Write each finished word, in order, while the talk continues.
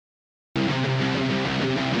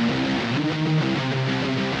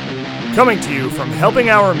Coming to you from helping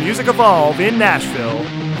our music evolve in Nashville,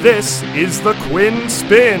 this is the Quinn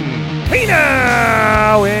Spin. Hey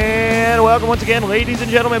now, and welcome once again, ladies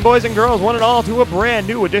and gentlemen, boys and girls, one and all, to a brand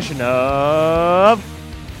new edition of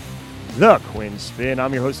the Quinn Spin.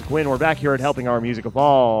 I'm your host, Quinn. We're back here at Helping Our Music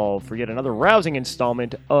Evolve for yet another rousing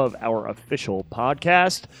installment of our official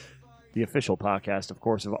podcast. The official podcast, of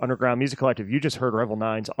course, of Underground Music Collective. You just heard Revel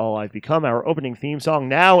 9's All I've Become, our opening theme song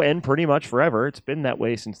now and pretty much forever. It's been that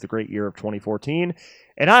way since the great year of 2014,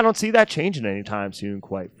 and I don't see that changing anytime soon,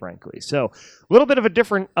 quite frankly. So, a little bit of a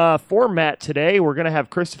different format today. We're going to have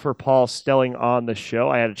Christopher Paul Stelling on the show.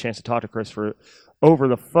 I had a chance to talk to Christopher over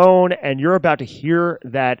the phone, and you're about to hear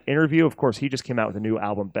that interview. Of course, he just came out with a new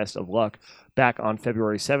album, Best of Luck, back on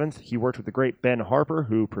February 7th. He worked with the great Ben Harper,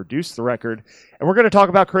 who produced the record. And we're going to talk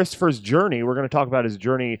about Christopher's journey. We're going to talk about his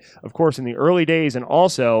journey, of course, in the early days and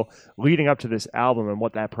also leading up to this album and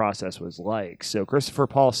what that process was like. So Christopher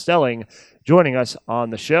Paul Stelling joining us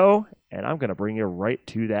on the show, and I'm going to bring you right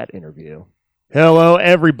to that interview. Hello,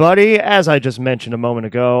 everybody. As I just mentioned a moment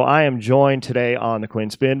ago, I am joined today on the Quinn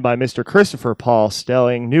Spin by Mr. Christopher Paul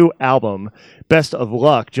Stelling. New album, Best of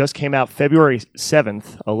Luck, just came out February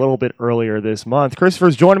 7th, a little bit earlier this month.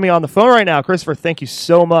 Christopher's joining me on the phone right now. Christopher, thank you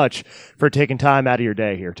so much for taking time out of your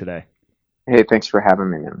day here today. Hey, thanks for having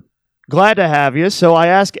me, man. Glad to have you. So I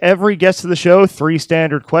ask every guest of the show 3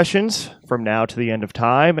 standard questions from now to the end of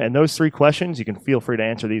time. And those 3 questions, you can feel free to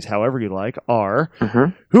answer these however you like, are,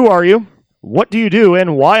 Who are you? What do you do,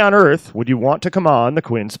 and why on earth would you want to come on the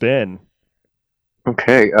Quinn Spin?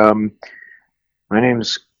 Okay, my name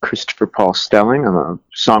is Christopher Paul Stelling. I'm a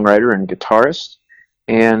songwriter and guitarist,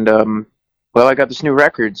 and, I got this new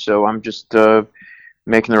record, so I'm just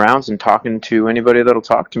making the rounds and talking to anybody that'll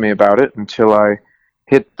talk to me about it until I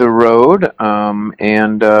hit the road,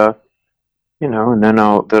 and then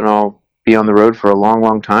I'll be on the road for a long,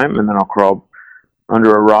 long time, and then I'll crawl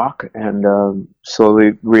under a rock and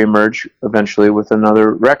slowly reemerge eventually with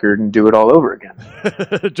another record and do it all over again.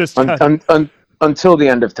 Just until the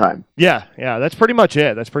end of time. Yeah, that's pretty much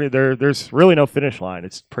it. There's really no finish line.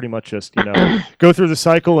 It's pretty much just, go through the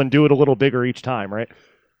cycle and do it a little bigger each time, right?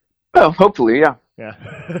 Well, hopefully, yeah. Yeah.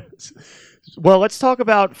 Well, let's talk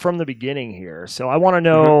about from the beginning here. So I want to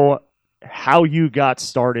know how you got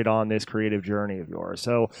started on this creative journey of yours.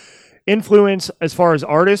 So influence as far as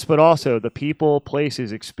artists, but also the people,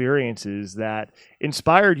 places, experiences that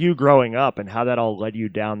inspired you growing up and how that all led you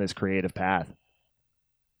down this creative path.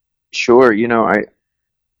 Sure. I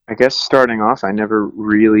guess starting off, I never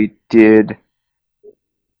really did,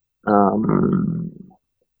 the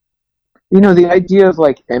idea of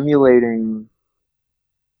like emulating,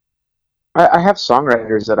 I have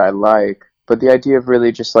songwriters that I like, but the idea of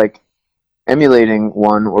really just like emulating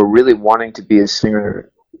one or really wanting to be a singer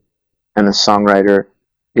and a songwriter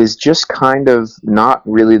is just kind of not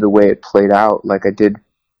really the way it played out. Like I did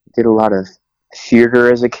a lot of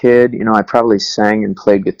theater as a kid. I probably sang and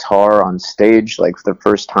played guitar on stage like for the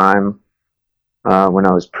first time when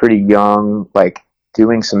I was pretty young, like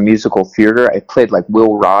doing some musical theater. I played like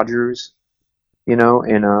Will Rogers, and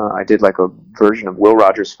I did like a version of Will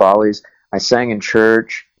Rogers' Follies. I sang in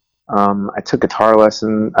church. I took guitar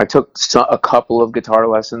lessons. I took a couple of guitar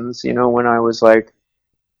lessons, when I was like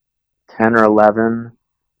 10 or 11,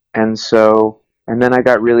 and then I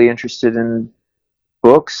got really interested in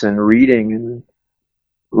books and reading and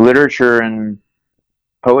literature and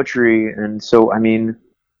poetry, and so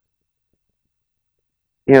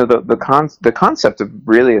the concept of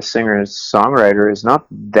really a singer-songwriter is not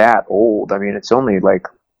that old. It's only like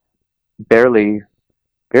barely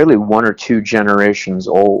 1 or 2 generations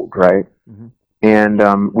old, right?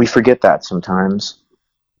 And we forget that sometimes.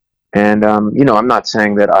 And I'm not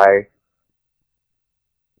saying that I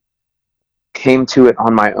came to it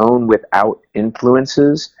on my own without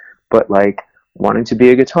influences, but like wanting to be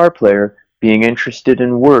a guitar player, being interested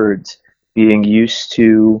in words, being used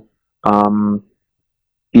to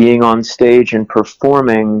being on stage and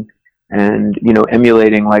performing and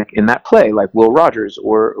emulating like in that play like Will Rogers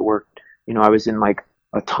or I was in like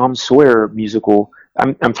a Tom Sawyer musical.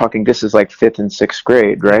 I'm talking, this is like 5th and 6th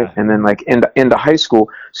grade, right? Yeah. And then like into high school.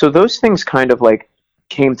 So those things kind of like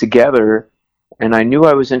came together, and I knew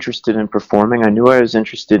I was interested in performing. I knew I was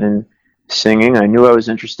interested in singing. I knew I was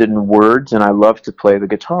interested in words, and I loved to play the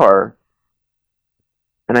guitar.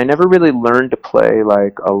 And I never really learned to play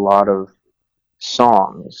like a lot of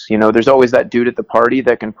songs. There's always that dude at the party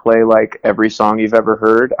that can play like every song you've ever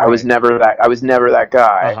heard. Right. I was never that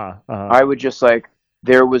guy. I would just like,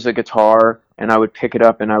 there was a guitar and I would pick it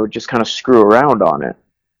up and I would just kind of screw around on it.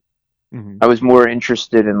 I was more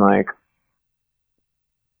interested in like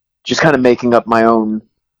just kind of making up my own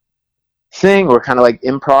thing, or kind of like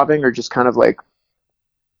improving, or just kind of like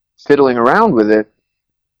fiddling around with it.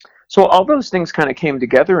 So all those things kind of came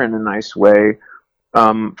together in a nice way,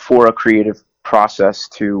 for a creative process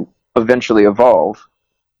to eventually evolve.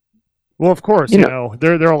 Well, of course, You you know, know,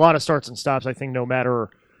 there are a lot of starts and stops. I think no matter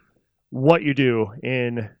what you do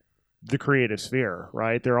in the creative sphere,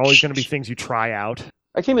 right? There are always going to be things you try out.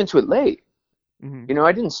 I came into it late. Hmm. You know,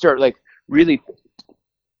 I didn't start like really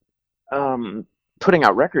um, putting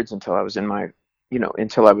out records until I was in my,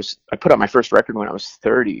 until I put out my first record when I was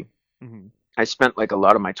 30. Hmm. I spent like a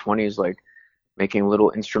lot of my 20s like making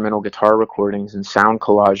little instrumental guitar recordings and sound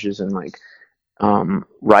collages, and like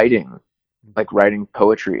writing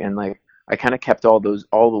poetry, and like I kind of kept all the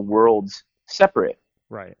worlds separate.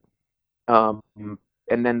 Right. Um,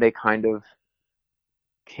 and then they kind of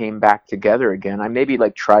came back together again. I maybe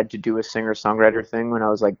like tried to do a singer-songwriter thing when I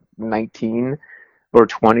was like 19 or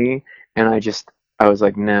 20, and I was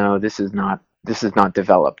like, no, this is not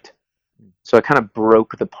developed. So I kind of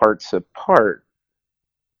broke the parts apart,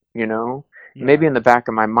 you know? Yeah. Maybe in the back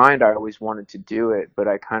of my mind I always wanted to do it, but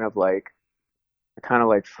I kind of like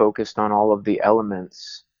focused on all of the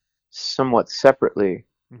elements somewhat separately.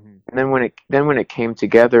 Hmm. And then when it came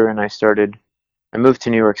together, and I moved to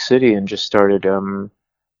New York City and just started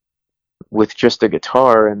with just a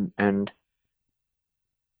guitar, and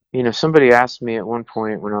somebody asked me at one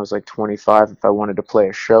point when I was like 25 if I wanted to play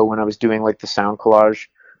a show, when I was doing like the sound collage,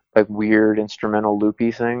 like weird instrumental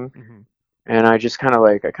loopy thing. Hmm. And I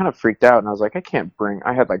kind of freaked out, and I was like,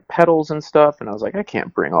 I had like pedals and stuff, and I was like, I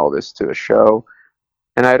can't bring all this to a show.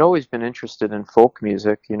 And I'd always been interested in folk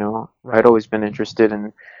music, I'd Right. always been interested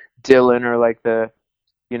in Dylan, or like the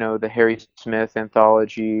Harry Smith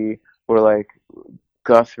anthology, or like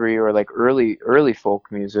Guthrie, or like early folk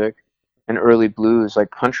music and early blues, like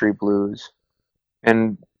country blues.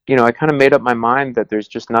 And I kind of made up my mind that there's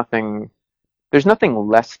nothing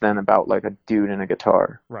less than about like a dude and a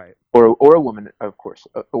guitar, Right. or a woman, of course,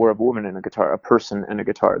 or a woman and a guitar, a person and a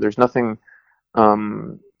guitar. There's nothing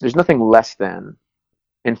less than.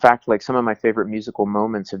 In fact, like some of my favorite musical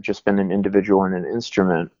moments have just been an individual and an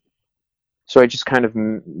instrument. So I just kind of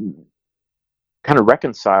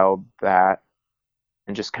reconciled that,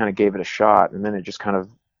 and just kind of gave it a shot, and then it just kind of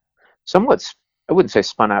somewhat, I wouldn't say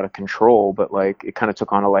spun out of control, but like it kind of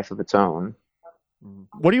took on a life of its own.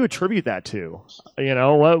 What do you attribute that to? You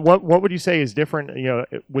know, what would you say is different, you know,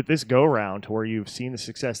 with this go round to where you've seen the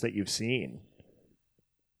success that you've seen?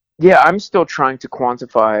 Yeah, I'm still trying to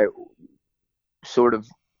quantify sort of,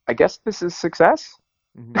 I guess this is success.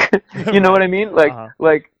 Hmm. You know what Right. I mean? Like Uh-huh.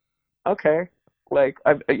 like okay, like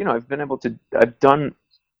I've been able to I've done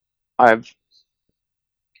I've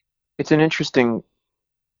it's an interesting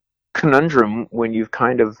conundrum when you've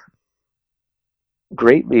kind of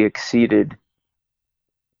greatly exceeded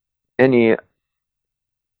any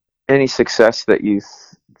any success that you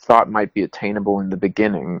thought might be attainable in the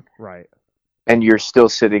beginning, Right. and you're still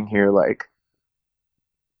sitting here like,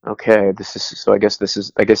 okay, I guess this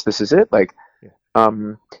is it. Like, Yeah.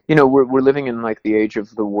 we're living in like the age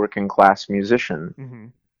of the working class musician. Hmm.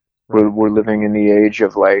 we're, Right. we're living in the age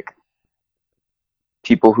of like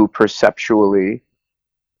people who perceptually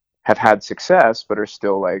have had success, but are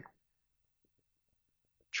still like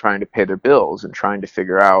trying to pay their bills and trying to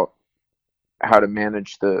figure out how to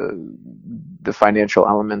manage the financial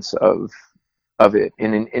elements of it,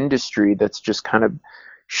 in an industry that's just kind of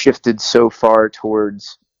shifted so far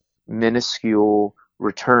towards minuscule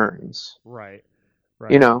returns. Right. You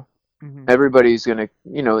Right. know, Hmm. everybody's gonna,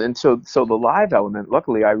 and so the live element.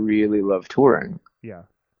 Luckily, I really love touring, Yeah.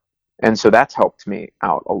 and so that's helped me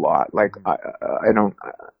out a lot. Like Hmm. I don't,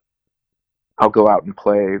 I'll go out and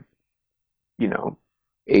play, you know,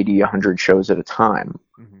 80, 100 shows at a time.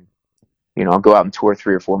 Hmm. I'll go out and tour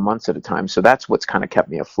 3 or 4 months at a time. So that's what's kind of kept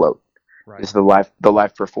me afloat, Right. is the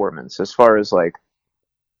live performance. As far as like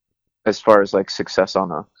success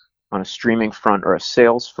on a streaming front or a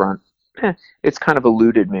sales front, it's kind of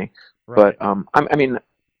eluded me. Right. But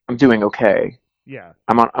I'm doing okay. Yeah.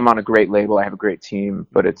 I'm on a great label. I have a great team,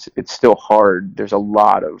 but Hmm. it's still hard. There's a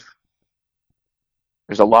lot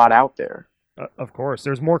out there. Of course,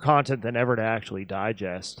 there's more content than ever to actually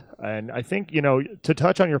digest. And I think, you know, to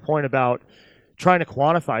touch on your point about trying to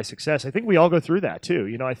quantify success, I think we all go through that too.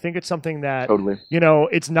 You know, I think it's something that, Totally. you know,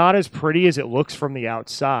 it's not as pretty as it looks from the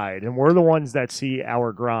outside. And we're the ones that see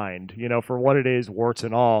our grind, you know, for what it is, warts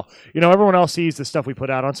and all. You know, everyone else sees the stuff we put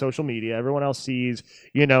out on social media. Everyone else sees,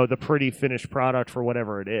 you know, the pretty finished product for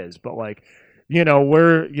whatever it is. But like, you know,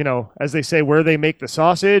 where, you know, as they say, where they make the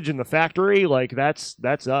sausage in the factory, like that's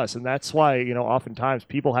us. And that's why, you know, oftentimes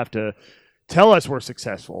people have tell us we're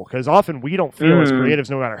successful, because often we don't feel as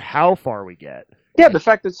creatives no matter how far we get. Yeah, the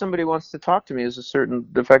fact that somebody wants to talk to me is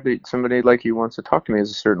the fact that somebody like you wants to talk to me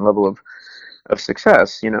is a certain level of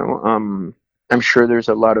success, I'm sure there's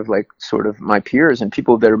a lot of like sort of my peers and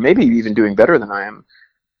people that are maybe even doing better than I am,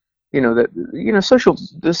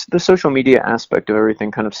 the social media aspect of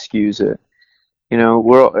everything kind of skews it.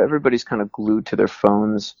 Everybody's kind of glued to their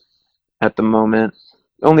phones at the moment,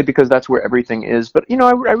 only because that's where everything is. But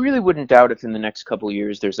I really wouldn't doubt if in the next couple of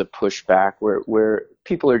years there's a pushback where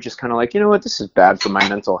people are just kind of like, you know what, this is bad for my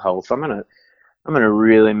mental health. I'm gonna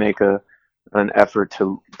really make an effort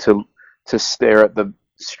to stare at the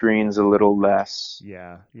screens a little less.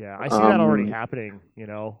 Yeah, I see that already happening.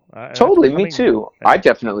 Totally, me too. I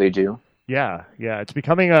definitely do. Yeah, it's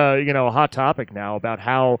becoming a hot topic now about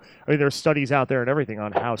how, I mean, there's studies out there and everything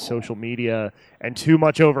on how social media and too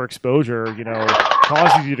much overexposure,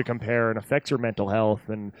 causes you to compare and affects your mental health.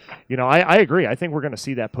 And I agree. I think we're going to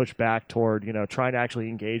see that push back toward trying to actually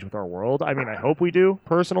engage with our world. I mean, I hope we do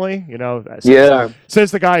personally.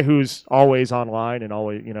 Says the guy who's always online and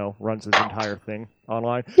always runs his entire thing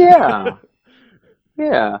online. Yeah,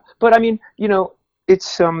 yeah. But I mean,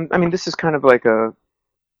 it's this is kind of like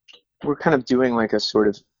we're kind of doing like a sort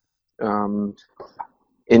of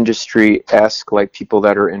industry-esque, like people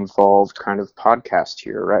that are involved kind of podcast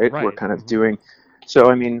here, right? We're kind of doing, so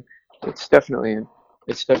I mean, it's definitely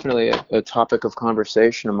a topic of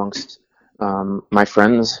conversation amongst my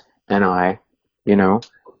friends and I,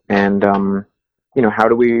 and how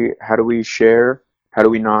do we share? How do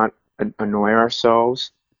we not annoy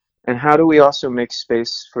ourselves? And how do we also make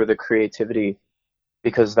space for the creativity?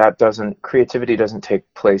 Because creativity doesn't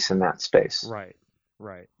take place in that space. Right.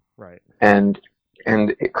 And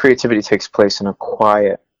creativity takes place in a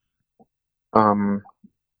quiet,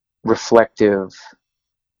 reflective,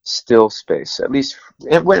 still space. At least,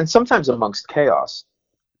 and sometimes amongst chaos.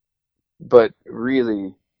 But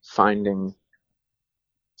really finding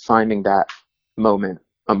that moment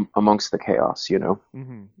amongst the chaos,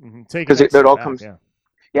 Because it all comes.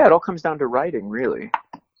 Yeah, it all comes down to writing, really.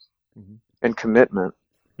 And commitment.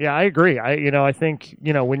 Yeah, I agree. I think,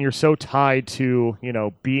 when you're so tied to,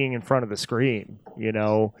 being in front of the screen,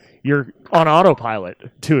 you're on autopilot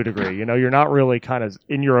to a degree. You're not really kind of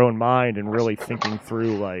in your own mind and really thinking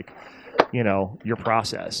through like, your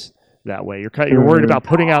process that way. You're worried about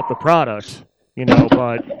putting out the product,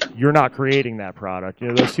 but you're not creating that product.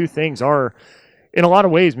 Those two things are in a lot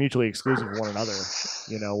of ways mutually exclusive of one another,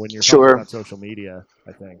 when you're talking about social media,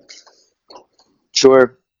 I think.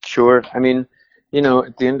 Sure. I mean,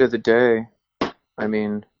 at the end of the day, I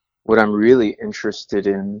mean, what I'm really interested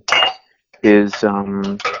in is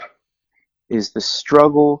the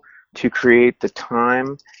struggle to create the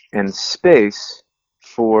time and space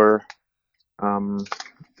for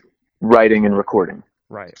writing and recording.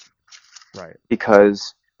 Right.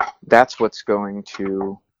 Because that's what's going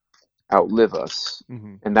to outlive us,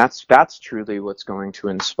 and that's truly what's going to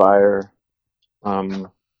inspire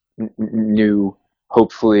new.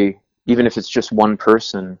 Hopefully, even if it's just one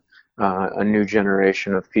person, a new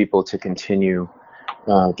generation of people to continue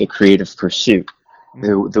the creative pursuit,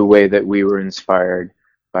 the way that we were inspired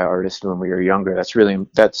by artists when we were younger.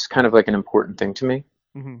 That's kind of like an important thing to me.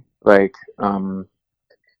 Like,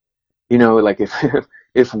 like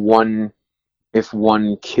if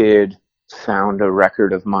one kid found a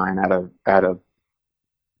record of mine at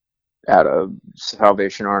a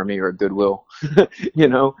Salvation Army or Goodwill,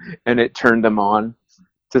 and it turned them on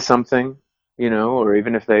to something, or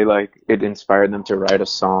even if they it inspired them to write a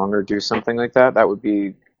song or do something like that,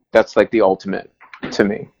 that's like the ultimate to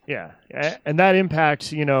me. Yeah. And that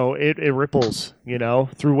impact, it ripples,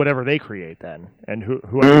 through whatever they create then and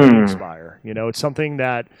whoever they inspire. It's something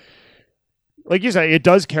that, like you say, it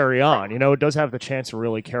does carry on. It does have the chance to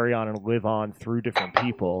really carry on and live on through different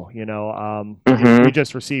people. We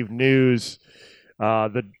just received news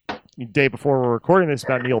the day before we're recording this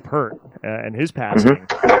about Neil Peart and his passing,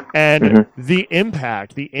 and the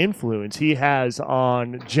impact, the influence he has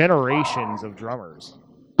on generations of drummers.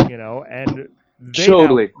 And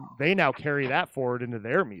they now carry that forward into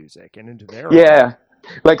their music and into their art.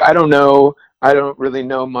 Like I don't really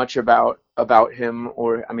know much about him,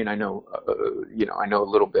 or I mean I know I know a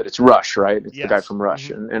little bit. It's Rush, right? It's the guy from Rush,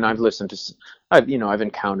 and I've listened to I've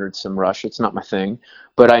encountered some Rush. It's not my thing,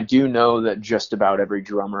 but I do know that just about every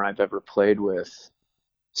drummer I've ever played with,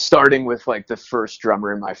 starting with like the first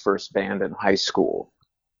drummer in my first band in high school,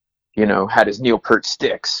 had his Neil Peart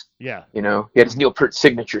sticks. Yeah. He had his Neil Peart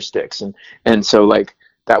signature sticks, and so like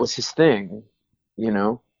that was his thing,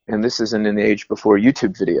 and this isn't in the age before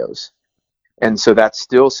YouTube videos. And so that's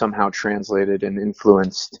still somehow translated and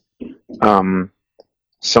influenced um,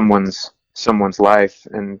 someone's life.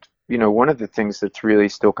 And one of the things that's really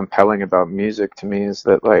still compelling about music to me is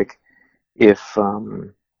that, like, if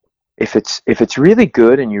it's really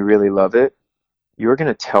good and you really love it, you're going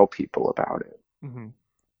to tell people about it. Hmm.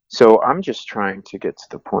 So I'm just trying to get to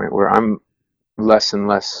the point where I'm less and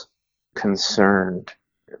less concerned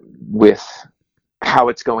with how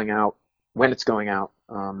it's going out, when it's going out,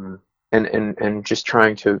 and just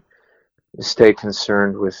trying to stay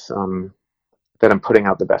concerned with that I'm putting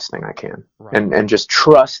out the best thing I can, Right. and just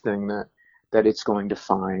trusting that it's going to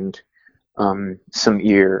find some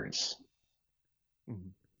ears.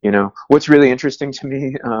 Hmm. What's really interesting to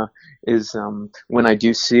me is when I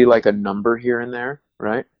do see like a number here and there,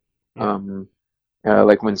 right? Yeah. Um,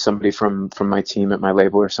 like when somebody from my team at my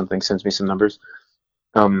label or something sends me some numbers.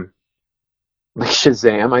 Um, like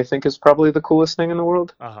Shazam, I think is probably the coolest thing in the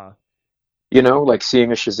world. Uh-huh. Like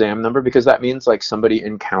seeing a Shazam number, because that means like somebody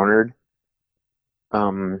encountered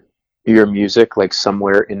um, your music like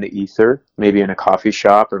somewhere in the ether, maybe in a coffee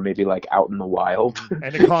shop or maybe like out in the wild.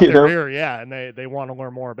 And it caught you their know, ear, yeah, and they want to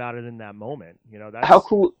learn more about it in that moment. how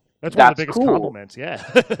cool. That's one of the That's biggest cool. compliments. Yeah.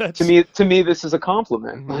 To That's. me, this is a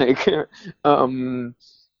compliment. Hmm. Like, um,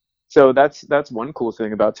 so that's one cool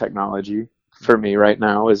thing about technology for Hmm. me right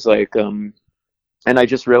now is like, and I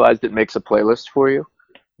just realized it makes a playlist for you,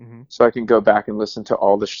 Hmm. so I can go back and listen to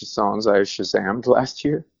all the songs I Shazammed last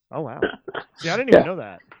year. Oh wow. See, I didn't even Yeah, know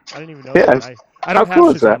that. I didn't even know yeah. that. I How don't have cool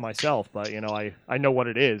is Shazam that? myself, but I know what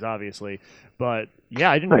it is, obviously. But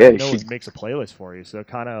yeah, I didn't Oh yeah, even you know should. it makes a playlist for you. So it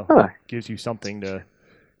kind of Huh. gives you something to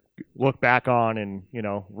look back on and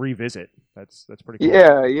revisit. That's pretty cool.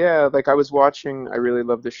 Yeah, yeah. Like I was watching. I really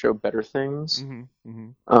love the show Better Things. Hmm. Hmm.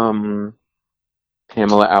 Um,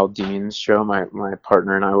 Pamela Aldine's show. My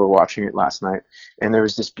partner and I were watching it last night, and there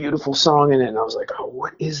was this beautiful song in it, and I was like, "Oh,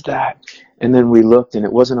 what is that?" And then we looked, and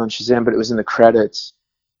it wasn't on Shazam, but it was in the credits,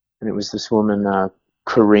 and it was this woman,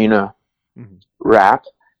 Karina Hmm. Rapp,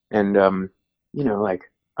 and like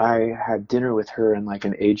I had dinner with her and like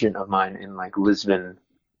an agent of mine in like Lisbon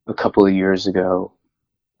a couple of years ago,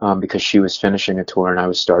 because she was finishing a tour and I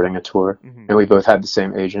was starting a tour, Hmm. and we both had the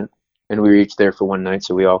same agent, and we were each there for one night,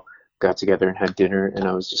 so we all got together and had dinner, and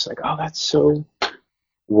I was just like, oh, that's so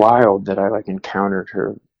wild that I like encountered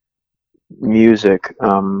her music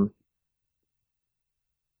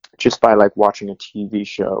just by like watching a TV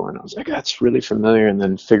show, and I was like, that's really familiar, and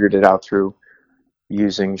then figured it out through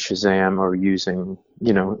using Shazam or using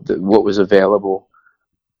what was available.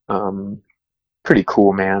 Um, Pretty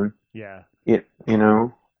cool, man. Yeah, It,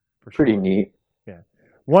 for pretty sure. neat. Yeah.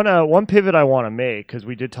 One pivot I want to make, because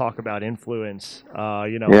we did talk about influence,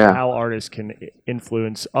 and Yeah. how artists can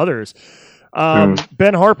influence others. Mm.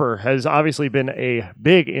 Ben Harper has obviously been a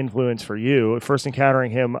big influence for you. First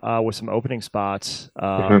encountering him with some opening spots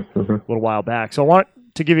Hmm. Hmm. a little while back. So I want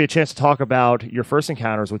to give you a chance to talk about your first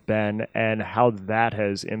encounters with Ben and how that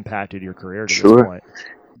has impacted your career to this Sure. point.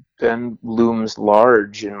 Ben looms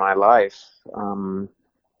large in my life.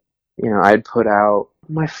 I'd put out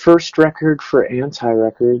my first record for Anti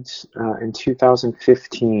Records in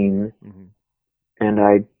 2015, Hmm. and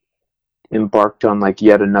I embarked on like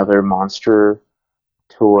yet another monster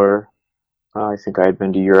tour. I think I had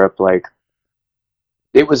been to Europe like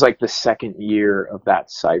it was like the second year of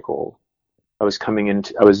that cycle. I was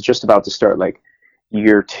just about to start like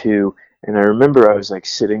year two, and I remember I was like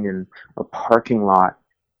sitting in a parking lot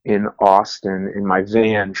in Austin in my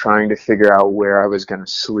van trying to figure out where I was going to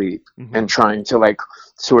sleep, Hmm. and trying to like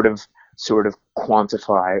sort of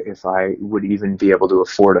quantify if I would even be able to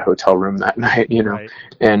afford a hotel room that night. Right.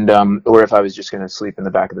 And or if I was just going to sleep in the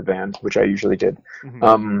back of the van, which I usually did. Hmm.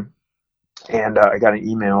 Um, and I got an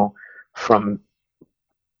email from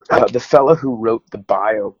the fella who wrote the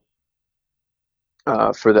bio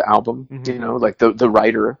for the album, Hmm. like the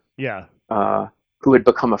writer, Yeah. uh, who had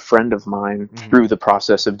become a friend of mine Hmm. through the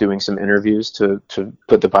process of doing some interviews to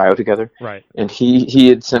put the bio together. Right. And he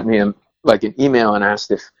had sent me like an email and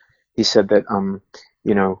asked if he said that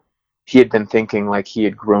you know he had been thinking like he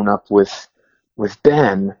had grown up with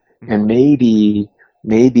Ben, Hmm. and maybe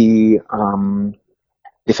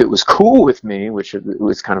if it was cool with me, which it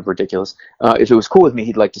was kind of ridiculous, if it was cool with me,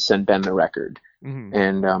 he'd like to send Ben the record. Hmm.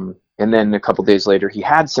 And then a couple days later, he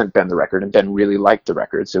had sent Ben the record, and Ben really liked the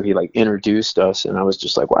record, so he like introduced us, and I was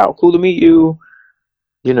just like, "Wow, cool to meet you,"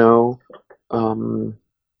 you know, um,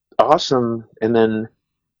 awesome. And then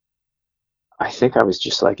I think I was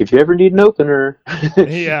just like, "If you ever need an opener,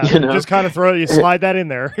 Yeah. you know, Just kind of slide that in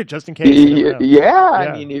there just in case. You never know. yeah, I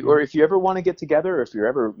Yeah. mean, or if you ever want to get together, or if you're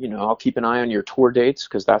ever, I'll keep an eye on your tour dates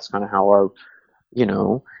because that's kind of how you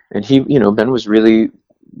know." And he, Ben was really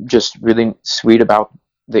just really sweet about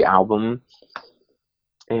the album,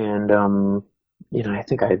 and I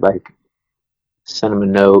think I like sent him a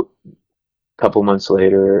note a couple months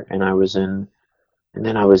later, and then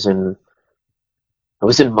I was in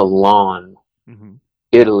Milan, Mm-hmm.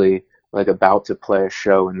 Italy, like about to play a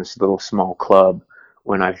show in this little small club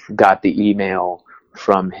when I got the email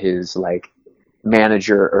from his like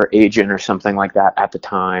manager or agent or something like that at the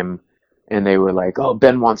time, and they were like, "Oh,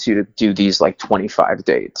 Ben wants you to do these like 25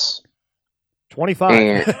 dates." 25.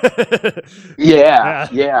 And yeah, Yeah.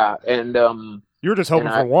 yeah, and You were just and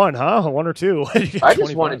hoping for one, huh? One or two. You got I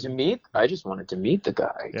just wanted 25. to meet the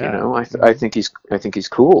guy, you Yeah. know. I Mm-hmm. think he's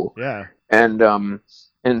cool. Yeah. And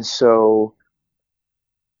and so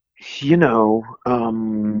you know,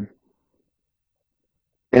 and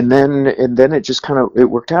then it just kind of it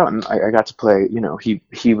worked out, and I got to play.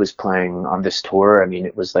 He was playing on this tour. I mean,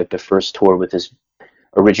 it was like the first tour with his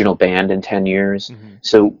original band in 10 years. Mm-hmm.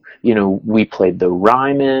 So we played the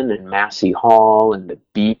Ryman and Massey Hall and the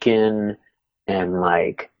Beacon and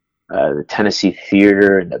like the Tennessee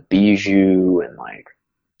Theater and the Bijou and like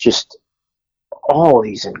just all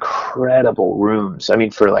these incredible rooms. I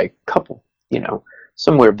mean, for like a couple,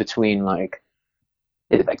 somewhere between like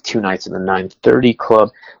maybe like 2 nights in the 930 Club,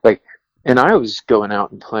 like, and I was going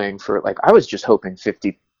out and playing for like I was just hoping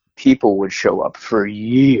 50 people would show up for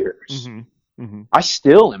years. Mm-hmm. Mm-hmm. I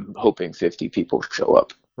still am hoping 50 people show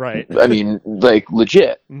up. Right. I mean, like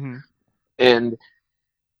legit. Mm-hmm. And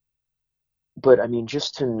but I mean,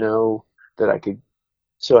 just to know that I could,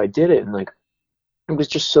 so I did it, and like it was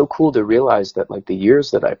just so cool to realize that like the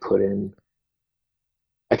years that I put in,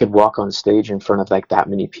 I could walk on stage in front of like that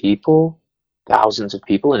many people, thousands of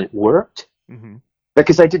people, and it worked. Mm-hmm.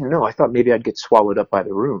 Because I didn't know. I thought maybe I'd get swallowed up by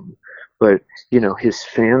the room, but his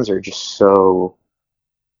fans are just so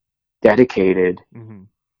dedicated Mm-hmm.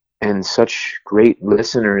 and such great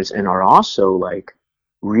listeners, and are also like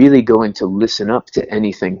really going to listen up to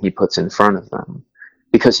anything he puts in front of them,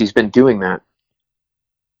 because he's been doing that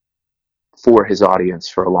for his audience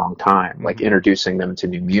for a long time, like Mm-hmm. introducing them to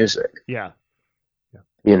new music, Yeah. Yeah.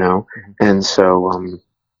 Mm-hmm. And so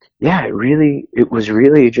yeah, it was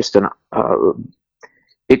really just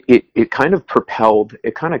it kind of propelled,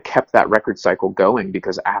 it kind of kept that record cycle going,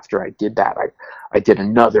 because after I did that, I did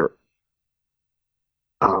another,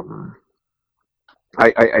 um,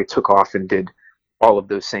 I took off and did all of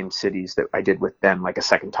those same cities that I did with Ben, like a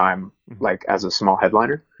second time, Mm-hmm. like as a small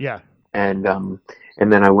headliner. Yeah. And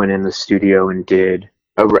then I went in the studio and did,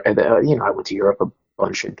 I went to Europe a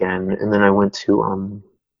bunch again, and then I went in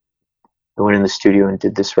the studio and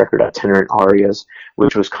did this record, Itinerant Arias,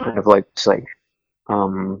 which was kind of like, it's like,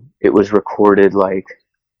 it was recorded like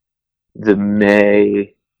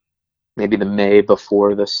maybe the May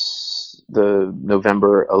before the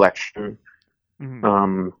November election,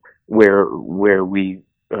 Mm-hmm. where we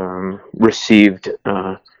received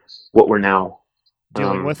what we're now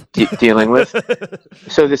Dealing with. dealing with.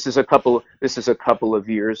 So this is a couple of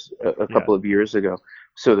years Yeah. couple of years ago.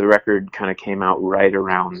 So the record kind of came out right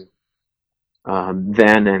around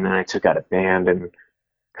then, and then I took out a band and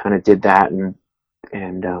kind of did that, and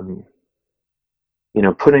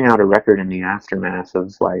putting out a record in the aftermath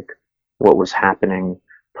of like what was happening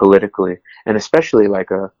politically, and especially like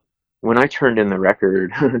when I turned in the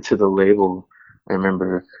record to the label, I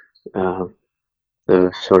remember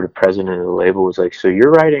the sort of president of the label was like, "So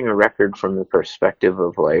you're writing a record from the perspective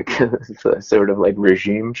of like sort of like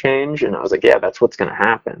regime change?" And I was like, "Yeah, that's what's going to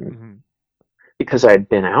happen," Mm-hmm. because I'd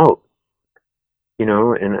been out, and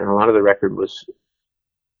a lot of the record was.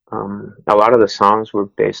 A lot of the songs were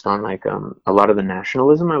based on like a lot of the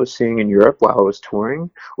nationalism I was seeing in Europe while I was touring,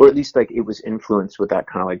 or at least like it was influenced with that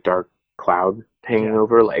kind of like dark cloud hanging Yeah.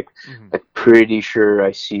 over. Like, Mm-hmm. like pretty sure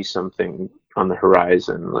I see something on the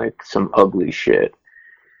horizon, like some ugly shit.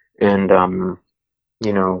 And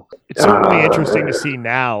you know, It's certainly interesting to see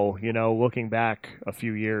now, looking back a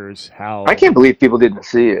few years, I how, can't believe people didn't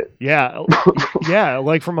see it. yeah, yeah,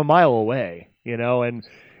 like from a mile away, and,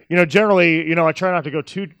 generally, I try not to go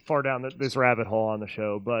too far down this rabbit hole on the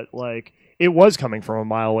show, but like it was coming from a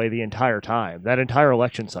mile away the entire time, that entire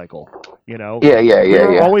election cycle, Yeah, yeah, we yeah,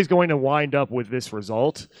 were yeah. always going to wind up with this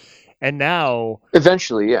result. And now,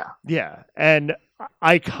 Eventually, yeah. yeah, and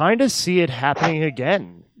I kind of see it happening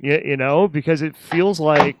again, because it feels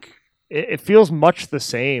like it feels much the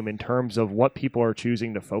same in terms of what people are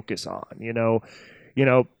choosing to focus on.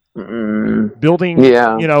 Building.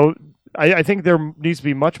 Yeah. I think there needs to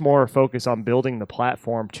be much more focus on building the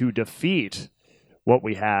platform to defeat what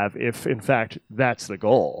we have, if in fact that's the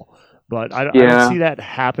goal. But I don't see that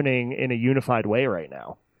happening in a unified way right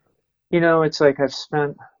now. It's like I've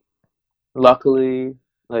spent, luckily,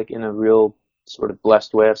 like in a real sort of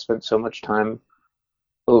blessed way. I've spent so much time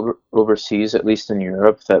overseas, at least in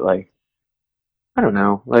Europe, that like I don't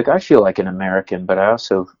know, like I feel like an American, but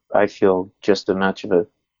I feel just as much of a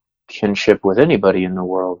kinship with anybody in the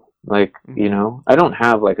world. Like, you Hmm. know, I don't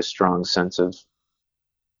have like a strong sense of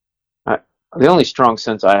I, the only strong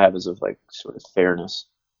sense I have is of like sort of fairness,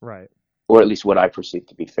 Right. or at least what I perceive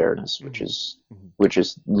to be fairness, Hmm. Hmm. which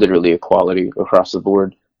is literally equality across the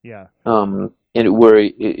board. Yeah. And where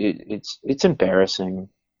it's embarrassing,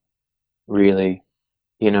 really.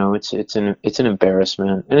 You know, it's an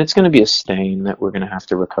embarrassment, and it's going to be a stain that we're going to have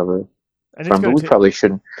to recover And it's from. But going we to take. probably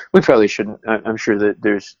shouldn't. We probably shouldn't. I'm sure that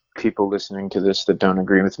there's people listening to this that don't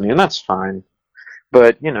agree with me, and that's fine.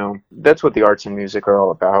 But you know, that's what the arts and music are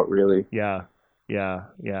all about, really. Yeah. Yeah.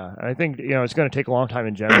 Yeah. And I think, it's going to take a long time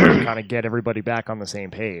in general to kind of get everybody back on the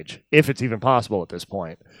same page, if it's even possible at this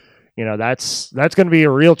point. That's going to be a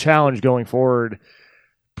real challenge going forward.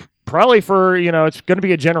 Probably for, it's going to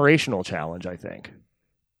be a generational challenge, I think.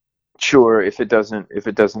 Sure, if it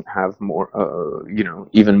doesn't have more, you know,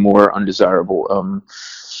 even more undesirable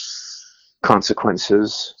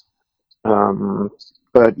consequences. Um,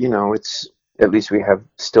 but you know, it's at least we have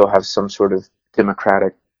still have some sort of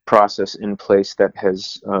democratic process in place that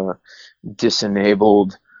has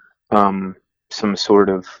disenabled some sort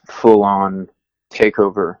of full-on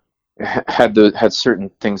takeover. Had certain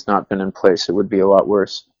things not been in place, it would be a lot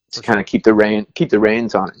worse. To For kind of sure. keep the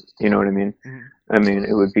reins on it. You know what I mean? Mhm. I mean,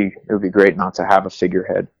 it would be great not to have a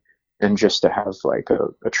figurehead and just to have like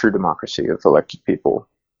a true democracy of elected people.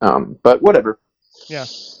 But whatever, Yeah.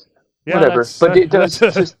 Yeah, whatever. that's But it that's does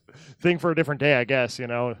a just thing for a different day, I guess, in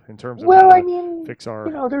terms of how well, I to mean, fix you our.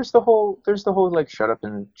 know, there's the whole like shut up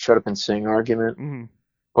and sing argument Mhm.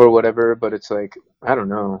 or whatever. But it's like I don't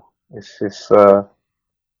know if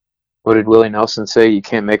what did Willie Nelson say? You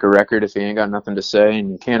can't make a record if you ain't got nothing to say,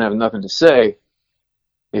 and you can't have nothing to say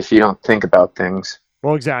if you don't think about things.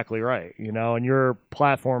 Well, exactly right. And your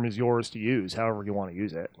platform is yours to use however you want to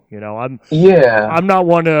use it. Yeah, I'm not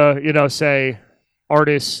one to, say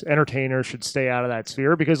artists, entertainers should stay out of that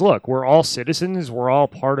sphere because look, we're all citizens. We're all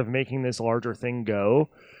part of making this larger thing go.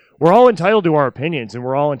 We're all entitled to our opinions and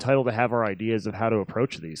we're all entitled to have our ideas of how to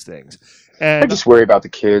approach these things. I And just worry about the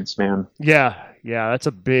kids, man. yeah, yeah, that's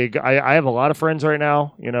a big. I have a lot of friends right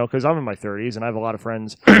now, because I'm in my 30s and I have a lot of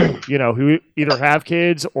friends, who either have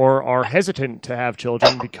kids or are hesitant to have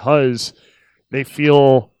children because they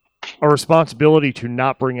feel a responsibility to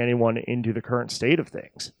not bring anyone into the current state of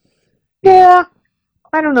things. You know, Yeah,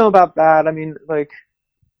 I don't know about that. I mean, like,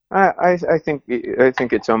 I think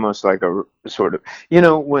it's almost like a sort of you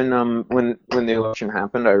know when the election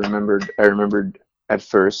happened, I remembered at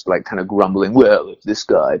first like kind of grumbling, well, if this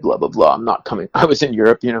guy blah blah blah, I'm not coming. I was in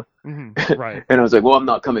Europe, you know, hmm right? and I was like, well, I'm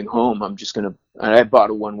not coming home. I'm just gonna. And I bought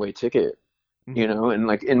a one-way ticket, you hmm know, and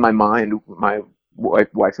like in my mind, my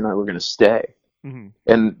wife and I were gonna stay, hmm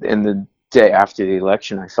and the day after the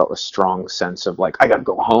election, I felt a strong sense of like I gotta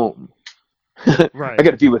go home. Right. I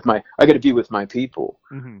got to be with my people.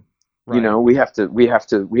 hmm You right. know, we have to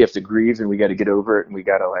grieve and we got to get over it and we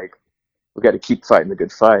got to keep fighting the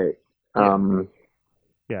good fight. Yeah. Um,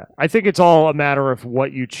 Yeah. I think it's all a matter of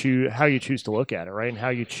what you choose, how you choose to look at it, right, and how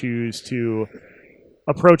you choose to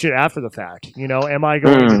approach it after the fact. Am I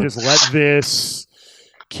going to mm, just let this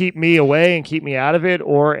keep me away and keep me out of it,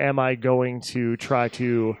 or am I going to try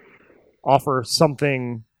to offer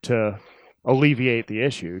something to alleviate the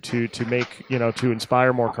issue, to make to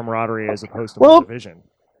inspire more camaraderie as opposed to more well, division?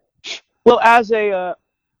 well, as a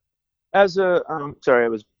sorry, I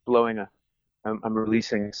was blowing a I'm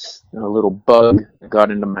releasing a little bug that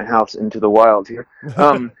got into my house into the wild here.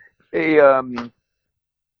 Um, a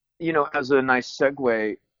you know, as a nice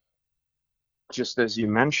segue, just as you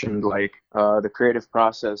mentioned, like the creative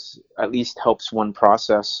process at least helps one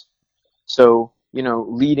process. So, you know,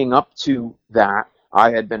 leading up to that,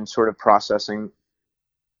 I had been sort of processing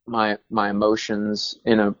my emotions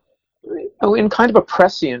in a in kind of a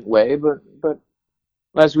prescient way, but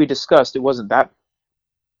as we discussed, it wasn't that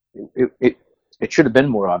it should have been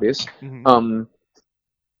more obvious. hmm Um,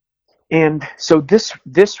 and so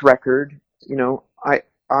this record, you know, I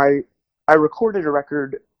I recorded a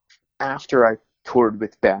record after I toured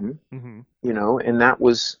with Ben, hmm you know, and that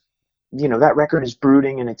was you know that record is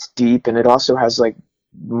brooding and it's deep and it also has like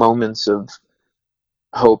moments of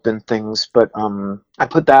hope and things. But I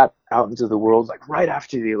put that out into the world like right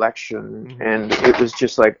after the election, hmm and it was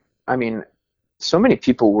just like I mean, so many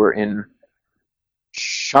people were in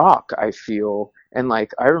shock. I feel, and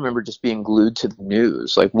like I remember just being glued to the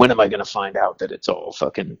news. Like, when am I going to find out that it's all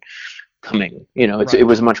fucking coming. It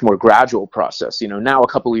was a much more gradual process. Now a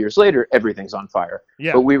couple of years later, everything's on fire.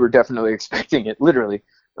 Yeah. But we were definitely expecting it. Literally,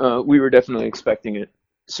 we were definitely expecting it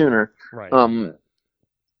sooner. Right.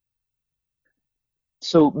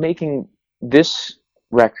 So making this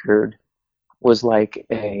record was like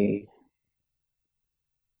a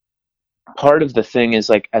part of the thing is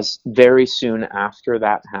like as very soon after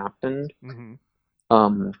that happened,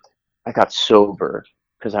 I got sober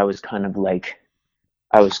because I was kind of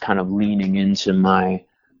leaning into my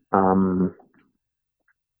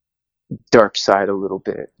dark side a little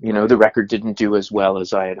bit. The record didn't do as well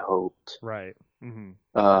as I had hoped. Right.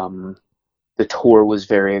 The tour was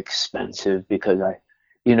very expensive because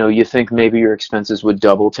you think maybe your expenses would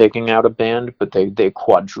double taking out a band, but they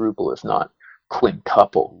quadruple, if not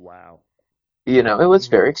quintuple. Wow. It was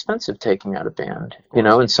very expensive taking out a band.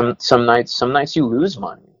 And some nights you lose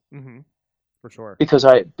money. For sure. Because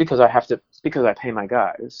I pay my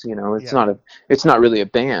guys. It's not really a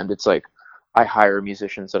band. It's like I hire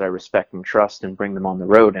musicians that I respect and trust and bring them on the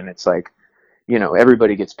road, and it's like,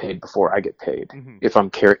 everybody gets paid before I get paid if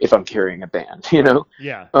I'm carrying a band.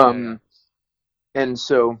 Yeah. And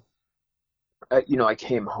so, I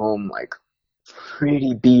came home like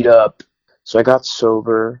pretty beat up. So I got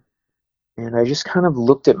sober, and I just kind of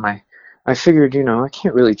looked at I figured, I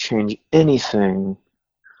can't really change anything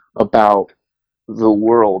about the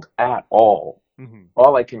world at all.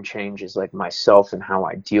 All I can change is like myself and how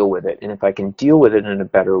I deal with it. And if I can deal with it in a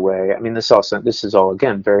better way, I mean, this is all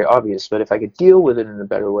again very obvious, but if I could deal with it in a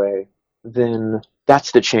better way, then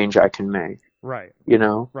that's the change I can make. Right.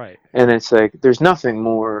 Right. And it's like there's nothing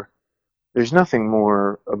more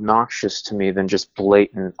obnoxious to me than just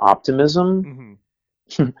blatant optimism.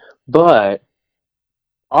 But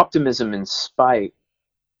optimism in spite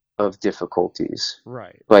of difficulties.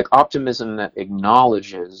 Right. Like optimism that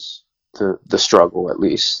acknowledges the struggle, at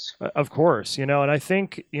least. Of course, and I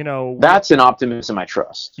think, that's an optimism I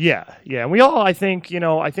trust. Yeah. And we all, I think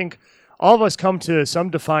all of us come to some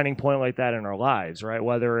defining point like that in our lives, right?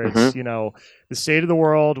 Whether it's, the state of the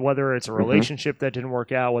world, whether it's a relationship that didn't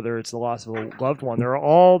work out, whether it's the loss of a loved one. There are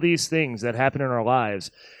all these things that happen in our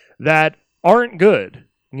lives that aren't good,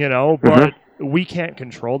 but we can't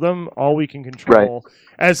control them. All we can control,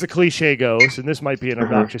 as the cliche goes, and this might be an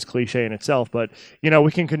obnoxious cliche in itself, but,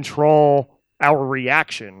 we can control our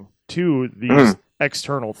reaction to these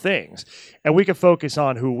external things. And we can focus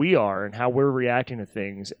on who we are and how we're reacting to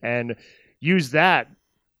things and use that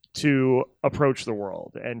to approach the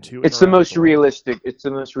world and to it's the most realistic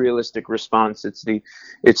response. It's the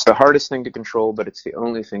hardest thing to control, but it's the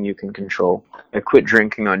only thing you can control. I quit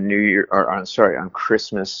drinking on on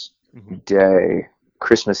Christmas Day,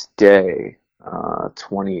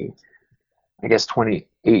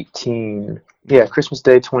 2018. Yeah, Christmas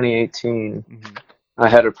Day 2018. I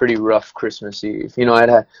had a pretty rough Christmas Eve.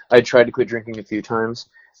 I'd tried to quit drinking a few times,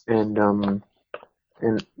 and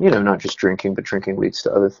not just drinking, but drinking leads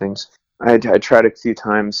to other things. I tried a few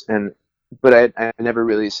times, but I never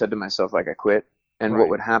really said to myself like I quit. And what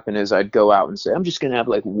would happen is I'd go out and say, I'm just going to have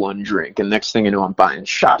like one drink. And next thing you know, I'm buying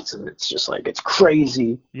shots, and it's just like, it's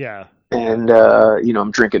crazy. Yeah. And,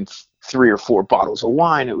 I'm drinking 3 or 4 bottles of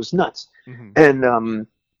wine. It was nuts.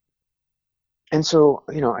 And so,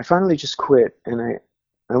 I finally just quit, and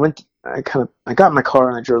I got in my car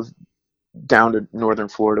and I drove down to northern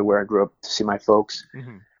Florida where I grew up to see my folks.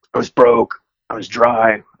 I was broke. I was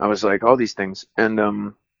dry. I was like all these things. And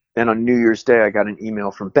then on New Year's Day, I got an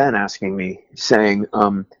email from Ben asking me, saying,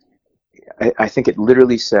 I think it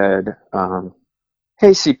literally said,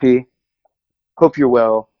 hey, CP, hope you're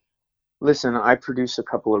well. Listen, I produce a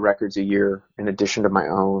couple of records a year in addition to my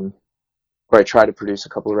own, or I try to produce a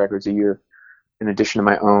couple of records a year in addition to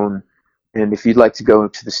my own. And if you'd like to go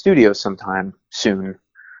to the studio sometime soon,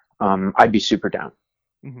 I'd be super down.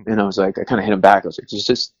 And I was like, I kind of hit him back. I was like, does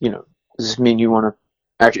this mean you want to?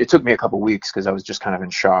 Actually, it took me a couple weeks because I was just kind of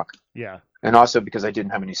in shock. Yeah. And also because I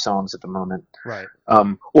didn't have any songs at the moment. Right.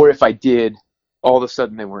 Or if I did, all of a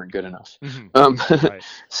sudden they weren't good enough. Right.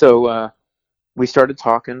 So we started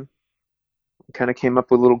talking. Kind of came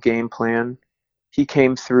up with a little game plan. He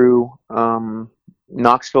came through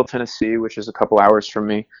Knoxville, Tennessee, which is a couple hours from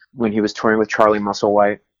me, when he was touring with Charlie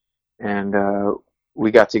Musselwhite. And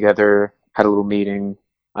we got together, had a little meeting.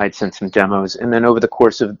 I'd sent some demos. And then over the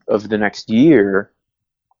course of the next year,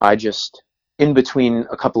 I just, in between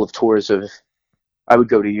a couple of tours I would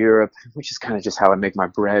go to Europe, which is kind of just how I make my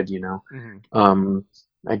bread,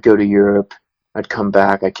 I'd go to Europe, I'd come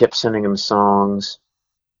back, I kept sending him songs,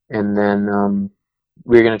 and then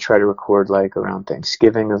we were going to try to record like around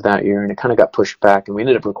Thanksgiving of that year, and it kind of got pushed back, and we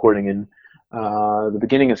ended up recording in the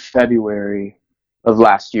beginning of February of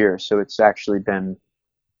last year. So it's actually been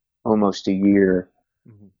almost a year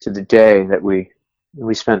Mm-hmm. to the day that we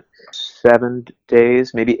spent 7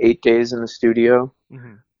 days, maybe 8 days in the studio.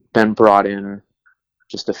 Mm-hmm. Ben brought in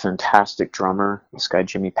just a fantastic drummer, this guy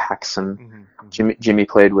Jimmy Paxson. Mm-hmm. Jimmy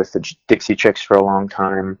played with the Dixie Chicks for a long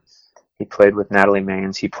time. He played with Natalie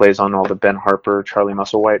Maines. He plays on all the Ben Harper, Charlie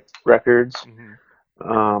Musselwhite records.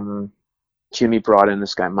 Mm-hmm. Jimmy brought in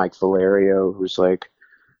this guy Mike Valerio, who's like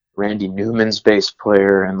Randy Newman's bass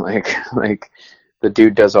player, and like the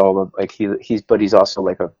dude does all of like he's also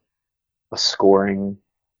like a scoring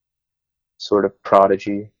sort of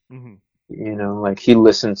prodigy. Mm-hmm. You know, like he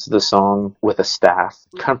listens to the song with a staff,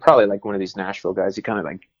 kind of probably like one of these Nashville guys. He kind of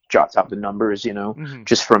like jots out the numbers, you know, Mm-hmm.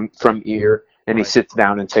 just from ear, and he Right. sits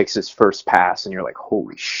down and takes his first pass, and you're like,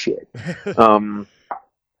 holy shit. And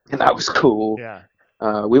that was cool. Yeah.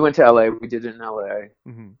 We went to LA. We did it in LA.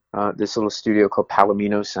 Mm-hmm. This little studio called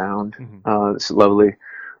Palomino Sound. Mm-hmm. This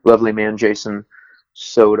lovely man, Jason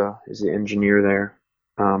Soda, is the engineer there.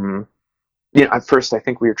 You know, at first I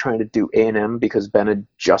think we were trying to do A&M because Ben had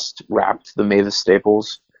just wrapped the Mavis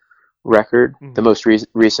Staples record, Mm-hmm. the most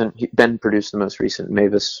recent. Ben produced the most recent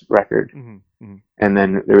Mavis record, Mm-hmm. Mm-hmm. and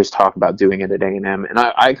then there was talk about doing it at A&M, and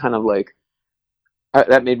I kind of like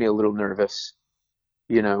that made me a little nervous.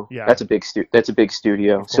 You know, Yeah. that's a big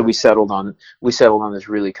studio. So we settled on this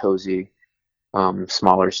really cozy,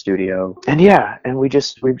 smaller studio, and we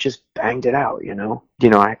just banged it out. You know,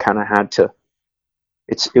 I kind of had to.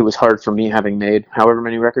 It was hard for me, having made however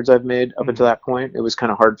many records I've made up until that point. It was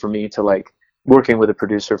kind of hard for me to like working with a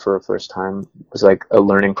producer for a first time was like a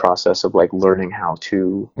learning process of like learning how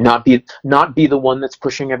to not be the one that's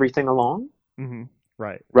pushing everything along. Mm-hmm.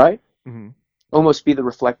 Right. Mm-hmm. Almost be the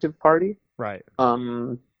reflective party. Right.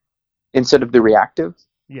 Instead of the reactive.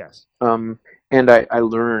 Yes. And I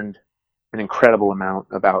learned an incredible amount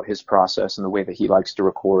about his process and the way that he likes to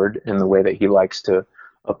record and the way that he likes to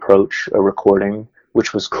approach a recording,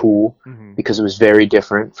 which was cool because it was very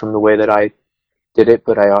different from the way that I did it,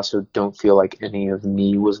 but I also don't feel like any of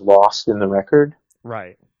me was lost in the record.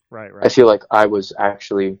 Right. I feel like I was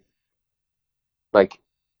actually like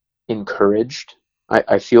encouraged.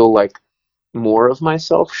 I feel like more of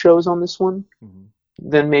myself shows on this one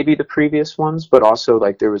than maybe the previous ones, but also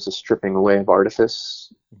like there was a stripping away of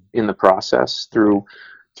artifice in the process through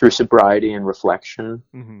sobriety and reflection.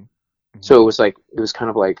 So it was kind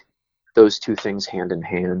of like those two things hand in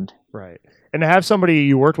hand. Right. And to have somebody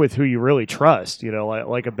you worked with who you really trust, you know,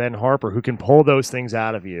 like a Ben Harper who can pull those things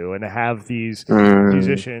out of you, and to have these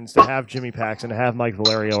musicians, to have Jimmy Paxson, to have Mike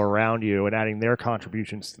Valerio around you and adding their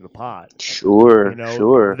contributions to the pot. Sure, you know,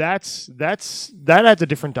 sure. That adds a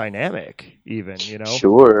different dynamic, even, you know.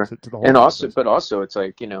 Sure. To the whole and process. also it's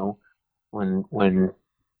like, you know, when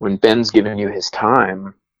Ben's giving you his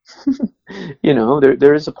time, you know,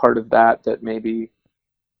 there is a part of that maybe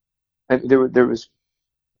there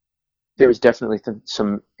was definitely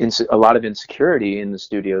a lot of insecurity in the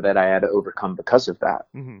studio that I had to overcome because of that.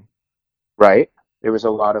 Right? There was a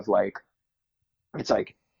lot of like, it's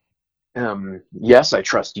like, yes, I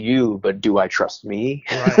trust you, but do I trust me?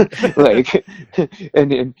 Right. Like,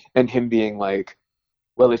 and him being like,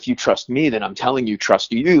 well, if you trust me, then I'm telling you,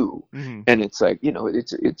 trust you. And it's like, you know,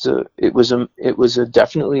 it was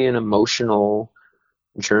definitely an emotional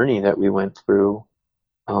journey that we went through.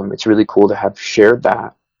 It's really cool to have shared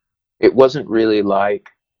that. It wasn't really like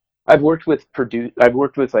I've worked with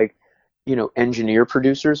like, you know, engineer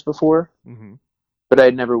producers before, but I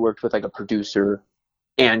had never worked with like a producer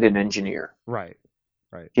and an engineer. Right.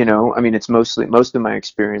 You know, I mean, most of my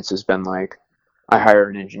experience has been like I hire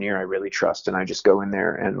an engineer I really trust, and I just go in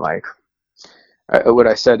there and like what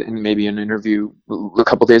I said in maybe an interview a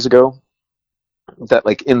couple days ago, that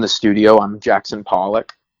like in the studio I'm Jackson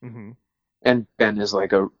Pollock. And Ben is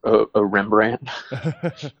like a Rembrandt.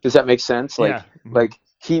 Does that make sense? Like, yeah. Like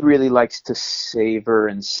he really likes to savor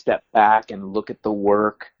and step back and look at the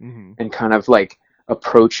work and kind of like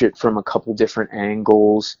approach it from a couple different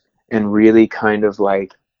angles and really kind of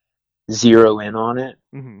like zero in on it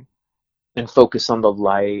and focus on the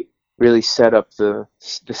light, really set up the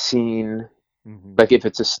scene. Like if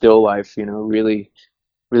it's a still life, you know, really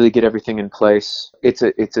get everything in place. It's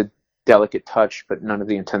a delicate touch, but none of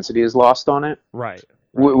the intensity is lost on it. Right.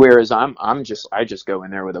 Whereas I just go in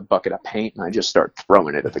there with a bucket of paint and I just start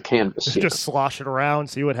throwing it at the canvas. Just slosh it around,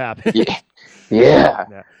 see what happens.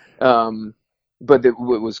 Yeah. But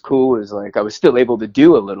what was cool is like I was still able to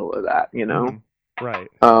do a little of that, you know. Right.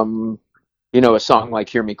 You know, a song like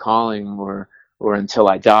 "Hear Me Calling" or "Until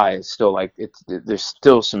I Die" is still like there's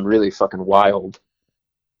still some really fucking wild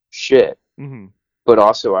shit. but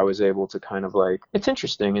also I was able to kind of like, it's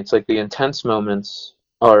interesting. It's like the intense moments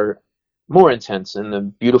are more intense and the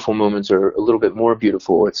beautiful moments are a little bit more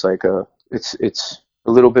beautiful. It's like it's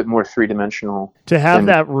a little bit more three-dimensional. To have And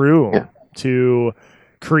that room yeah. to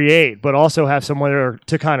create, but also have somewhere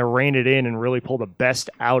to kind of rein it in and really pull the best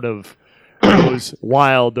out of those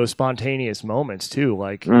wild, those spontaneous moments too.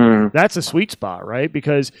 Like Mm, that's a sweet spot, right?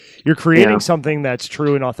 Because you're creating yeah. something that's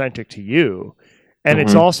true and authentic to you, and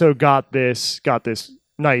it's Hmm. also got this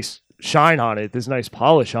nice shine on it, this nice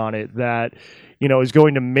polish on it that is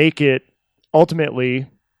going to make it ultimately,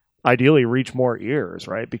 ideally, reach more ears,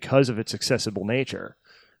 right? Because of its accessible nature.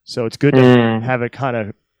 So it's good to Mm, have it kind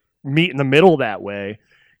of meet in the middle that way.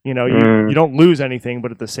 You mm, don't lose anything,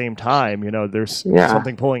 but at the same time, there's yeah.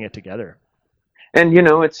 something pulling it together. And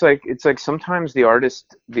it's like sometimes the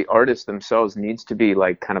artist themselves needs to be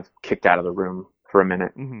like kind of kicked out of the room for a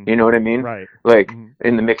minute. Hmm. You know what I mean? Right. Like Hmm.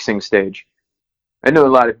 in the mixing stage. I know a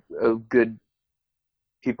lot of good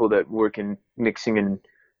people that work in mixing and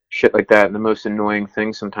shit like that. And the most annoying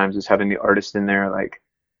thing sometimes is having the artist in there like,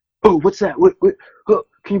 oh, what's that? What? Oh,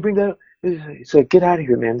 can you bring that up? It's like, get out of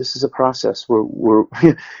here, man. This is a process. We're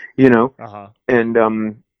you know, Uh huh. and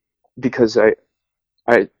because I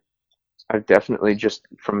I've definitely just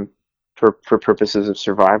for purposes of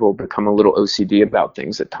survival become a little OCD about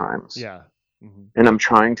things at times. Yeah. Hmm. And I'm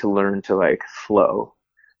trying to learn to like flow,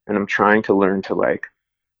 and I'm trying to learn to like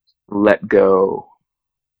let go,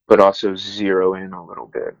 but also zero in a little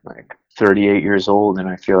bit. Like 38 years old, and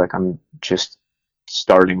I feel like I'm just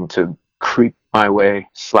starting to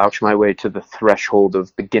slouch my way to the threshold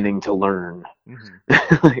of beginning to learn, Hmm.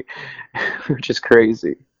 like, which is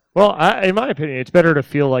crazy. Well, in my opinion, it's better to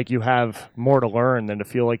feel like you have more to learn than to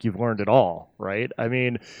feel like you've learned it all, right? I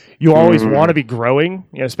mean, you always want to Mm, be growing,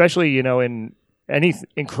 especially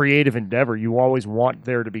in creative endeavor. You always want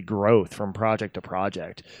there to be growth from project to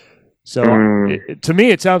project. So mm, to me,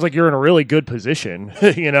 it sounds like you're in a really good position,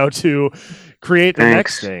 to create the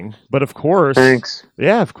next thanks. thing. But of course, Thanks.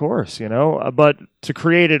 yeah, of course, but to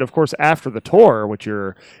create it, of course, after the tour, which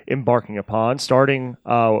you're embarking upon, starting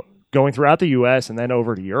going throughout the U.S. and then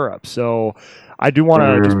over to Europe. So I do want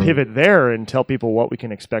to just Mm, pivot there and tell people what we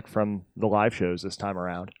can expect from the live shows this time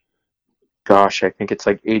around. gosh, I think it's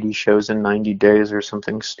like 80 shows in 90 days or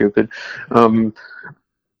something stupid. Um,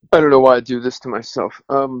 I don't know why I do this to myself.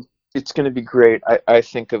 It's gonna be great. I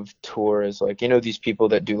think of tour as like, these people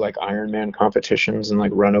that do like Ironman competitions and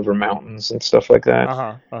like run over mountains and stuff like that. Uh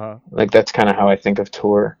huh. Uh huh. Like that's kind of how I think of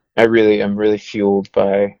tour. I'm really fueled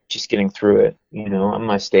by just getting through it. I'm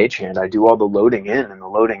my stagehand. I do all the loading in and the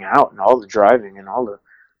loading out and all the driving and all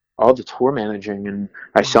the tour managing, and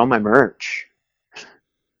I sell Hmm. my merch.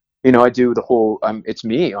 I do the whole. It's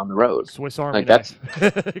me on the road. Swiss Army Like that's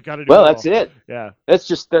knife. Got to do well, it that's all. it. Yeah. That's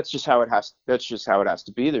just how it has. That's just how it has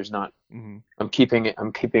to be. There's not. Hmm. I'm keeping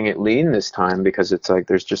it lean this time because it's like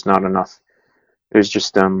there's just not enough. There's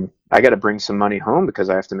just I got to bring some money home because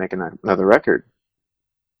I have to make another record,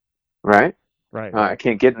 right? Right. I Right.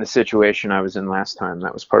 can't get in the situation I was in last time.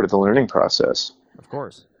 That was part of the learning process. Of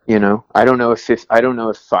course. I don't know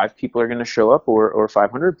if 5 people are going to show up or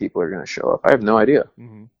 500 people are going to show up. I have no idea.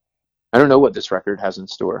 Hmm. I don't know what this record has in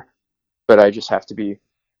store, but I just have to be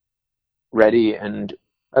ready. And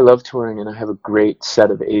I love touring, and I have a great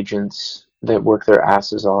set of agents that work their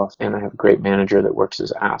asses off, and I have a great manager that works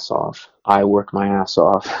his ass off. I work my ass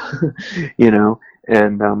off, you know.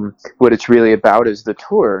 And what it's really about is the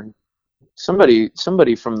tour. Somebody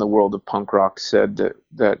from the world of punk rock said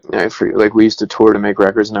like we used to tour to make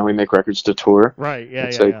records, now we make records to tour. Right. Yeah.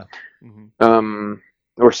 It's Yeah. like Yeah. Hmm.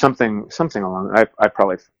 or something along. I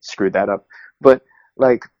probably screwed that up, but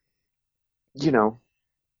like you know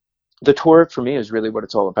the tour for me is really what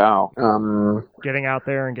it's all about. Getting out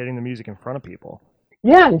there and getting the music in front of people.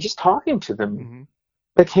 Yeah, and just talking to them, Hmm.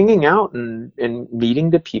 like hanging out and meeting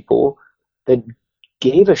the people that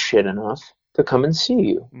gave a shit enough to come and see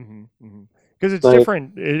you. Hmm. Hmm. Because it's Like,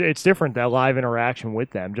 different. It's different, that live interaction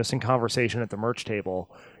with them, just in conversation at the merch table,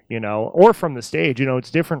 or from the stage.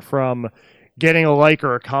 It's different from getting a like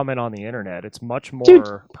or a comment on the internet. It's much dude,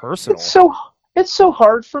 more it's personal. so it's so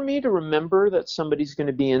hard for me to remember that somebody's going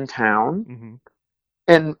to be in town Hmm.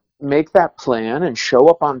 and make that plan and show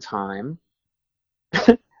up on time.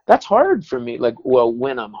 That's hard for me. Like, well,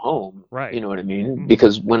 when I'm home, Right. you know what I mean? Hmm.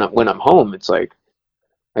 Because when I'm home, it's like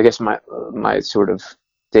I guess my sort of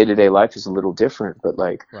day-to-day life is a little different, but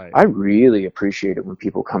like Right. I really appreciate it when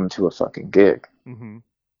people come to a fucking gig, Hmm.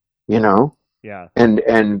 you know? Yeah.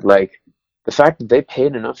 And like the fact that they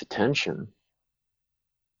paid enough attention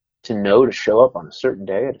to know to show up on a certain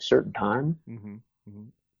day at a certain time, Hmm. Hmm.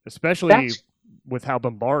 Especially that's with how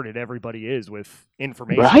bombarded everybody is with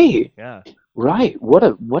information. Right, Yeah. right. What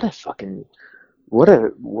an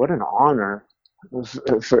honor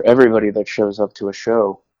for everybody that shows up to a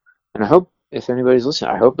show. And I hope if anybody's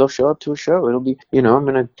listening, I hope they'll show up to a show. It'll be, I'm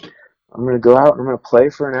gonna go out and I'm gonna play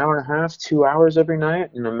for an hour and a half, 2 hours every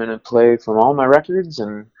night, and I'm gonna play from all my records,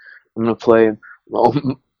 and I'm gonna play well,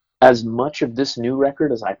 as much of this new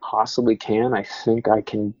record as I possibly can. I think I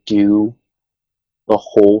can do the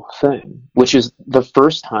whole thing, which is the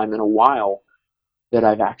first time in a while that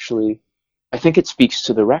I've actually. I think it speaks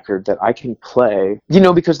to the record that I can play,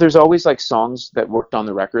 because there's always like songs that worked on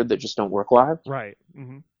the record that just don't work live. Right.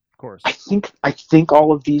 Of course. I think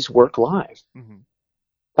all of these work live. Hmm.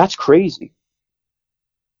 That's crazy.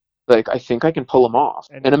 Like I think I can pull them off,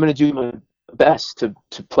 and I'm going to do my best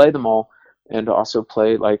to play them all, and also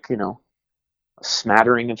play like a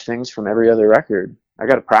smattering of things from every other record. I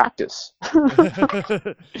got to practice.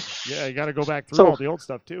 Yeah, you got to go back through So all the old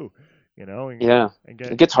stuff too, yeah, and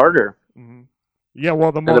get. it gets harder. Mhm. Yeah,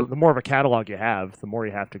 well, And the more of a catalog you have, the more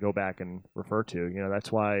you have to go back and refer to.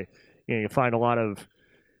 That's why you find a lot of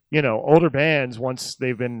older bands once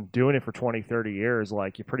they've been doing it for 20, 30 years.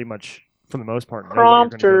 Like you pretty much, for the most part, know what you're going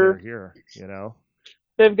to go there prompter. here.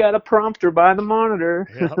 They've got a prompter by the monitor.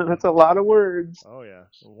 Yeah. That's a lot of words. Oh yeah.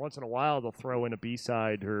 Once in a while, they'll throw in a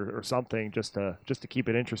B-side or something just to keep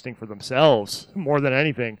it interesting for themselves more than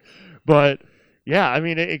anything. But yeah, I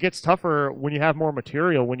mean, it gets tougher when you have more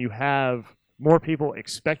material, when you have more people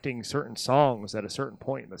expecting certain songs at a certain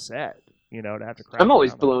point in the set. To have to craft I'm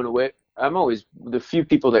always around them. blown away. I'm always the few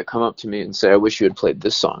people that come up to me and say, "I wish you had played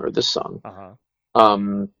this song or this song."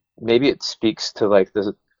 Uh-huh. Maybe it speaks to like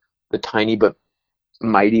the tiny but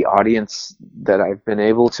mighty audience that I've been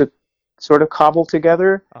able to sort of cobble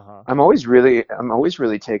together. Uh-huh. I'm always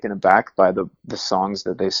really taken aback by the songs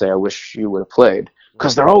that they say, "I wish you would have played,"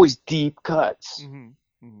 because they're always deep cuts. Mm-hmm.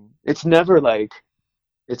 Mm-hmm. It's never like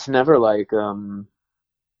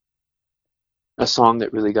a song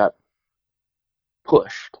that really got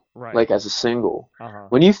pushed Right. like as a single. Uh-huh.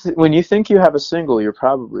 When you think you have a single, you're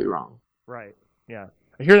probably wrong. Right. Yeah.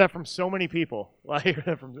 I hear that from so many people. I hear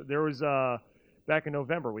that there was back in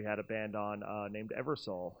November we had a band on named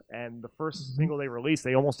Eversoul, and the first single they released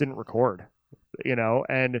they almost didn't record.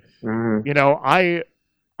 And Mm.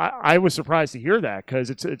 I was surprised to hear that because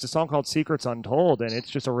it's a song called Secrets Untold, and it's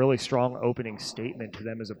just a really strong opening statement to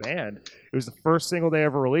them as a band. It was the first single they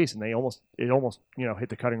ever released, and it almost hit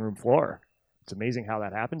the cutting room floor. It's amazing how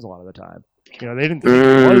that happens a lot of the time. They didn't think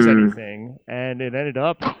it was anything, and it ended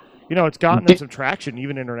up, it's gotten them some traction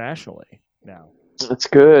even internationally now. That's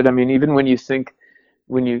good. I mean, even when you think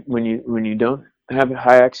when you don't have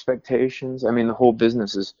high expectations, I mean, the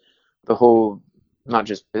whole not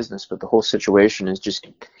just business, but the whole situation is just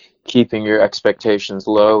keeping your expectations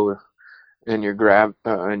low and your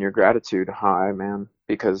gratitude high, man,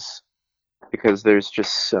 because there's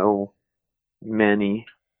just so many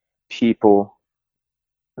people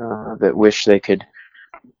that wish they could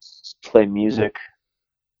play music.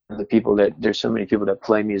 There's so many people that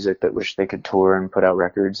play music that wish they could tour and put out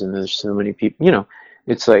records, and there's so many people.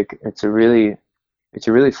 It's like it's a really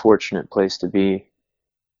fortunate place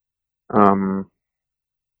um,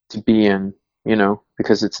 to be in.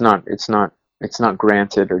 Because it's not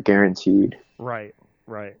granted or guaranteed. Right,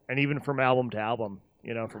 right, and even from album to album,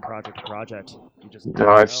 from project to project, you just No,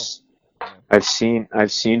 never I've know.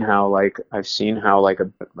 I've seen how like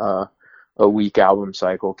a weak album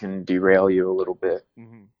cycle can derail you a little bit.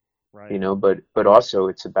 Hmm. Right. But also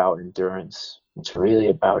it's about endurance. It's really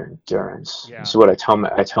about endurance. Yeah. This is what I tell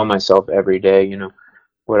myself every day.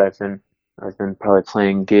 What I've been probably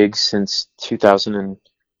playing gigs since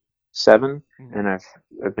 2007, Mhm. and I've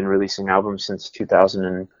been releasing albums since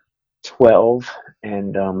 2012,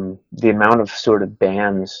 and the amount of sort of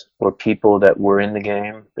bands or people that were in the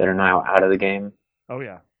game that are now out of the game. Oh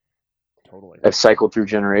yeah, totally. I've cycled through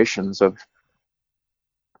generations of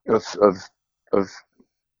of of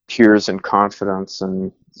peers and confidence,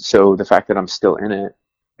 and so the fact that I'm still in it,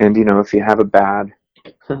 and if you have a bad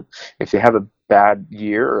if you have a bad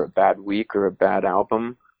year or a bad week or a bad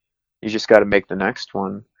album, you just got to make the next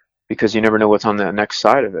one, because you never know what's on the next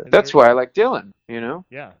side of it. And That's why I like Dylan.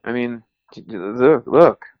 Yeah. I mean,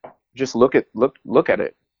 look, just look at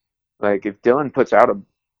it. Like if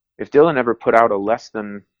Dylan ever put out a less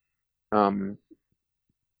than um,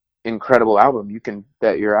 incredible album, you can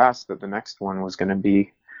bet your ass that the next one was gonna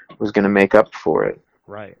make up for it.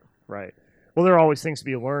 Right. Right. Well, there are always things to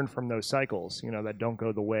be learned from those cycles, that don't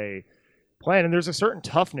go the way plan. And there's a certain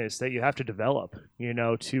toughness that you have to develop,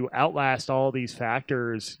 to outlast all these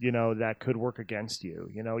factors, that could work against you,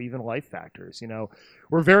 even life factors.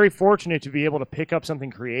 We're very fortunate to be able to pick up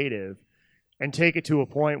something creative and take it to a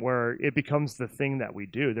point where it becomes the thing that we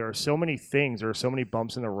do. There are so many things, there are so many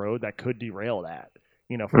bumps in the road that could derail that,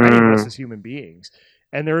 for any of us as human beings.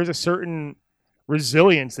 And there is a certain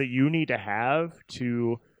resilience that you need to have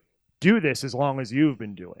to do this as long as you've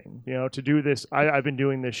been doing, to do this. I've been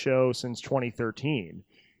doing this show since 2013.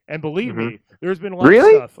 And believe me, there's been a lot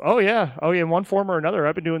of stuff. Oh yeah. In one form or another,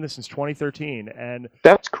 I've been doing this since 2013. And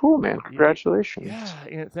that's cool, man. Congratulations.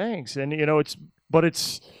 Yeah, thanks. And, it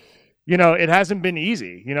hasn't been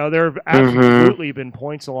easy. There have absolutely been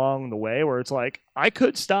points along the way where it's like, I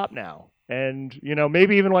could stop now. And,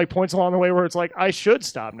 maybe even like points along the way where it's like, I should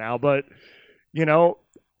stop now. But,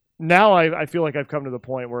 now I feel like I've come to the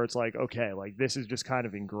point where it's like, okay, like this is just kind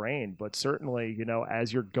of ingrained. But certainly,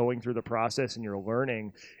 as you're going through the process and you're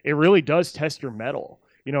learning, it really does test your mettle.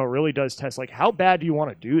 It really does test like, how bad do you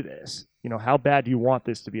want to do this? How bad do you want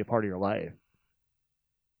this to be a part of your life?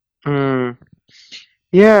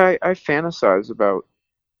 Yeah, I fantasize about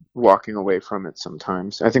walking away from it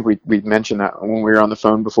sometimes. I think we mentioned that when we were on the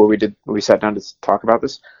phone before we sat down to talk about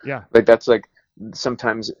this. Yeah. Like that's like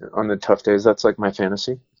sometimes on the tough days, that's like my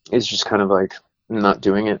fantasy. Is just kind of like not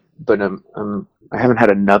doing it. But I haven't had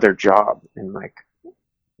another job in like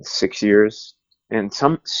 6 years, and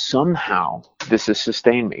somehow this has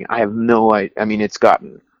sustained me. I have no idea. I mean, it's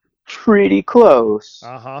gotten pretty close.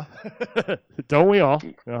 Don't we all?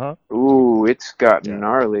 Ooh, it's gotten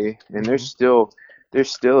gnarly, and there's still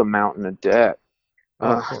a mountain of debt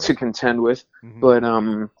to contend with. But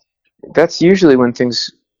that's usually when things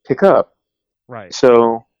pick up. Right.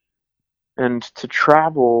 So, and to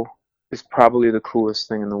travel is probably the coolest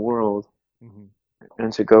thing in the world.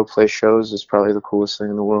 And to go play shows is probably the coolest thing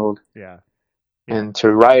in the world. Yeah. And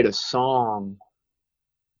to write a song,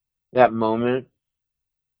 that moment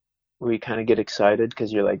where you kind of get excited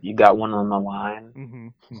because you're like, you got one on the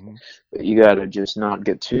line. But you got to just not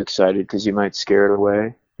get too excited because you might scare it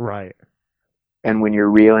away. Right. And when you're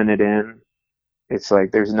reeling it in, it's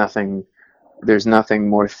like there's nothing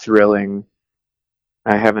more thrilling.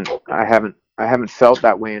 I haven't felt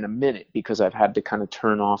that way in a minute because I've had to kind of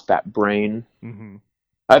turn off that brain.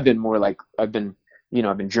 I've been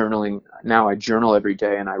journaling. Now I journal every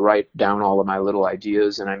day and I write down all of my little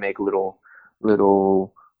ideas and I make little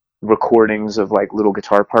recordings of like little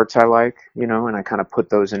guitar parts I like, and I kind of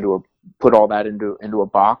put all that into a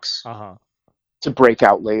box to break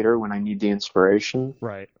out later when I need the inspiration.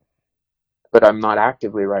 Right. But I'm not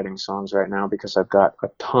actively writing songs right now because I've got a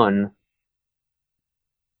ton.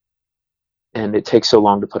 And it takes so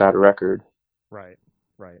long to put out a record. Right.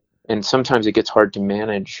 And sometimes it gets hard to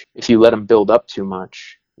manage if you let them build up too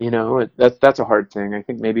much. That's a hard thing. I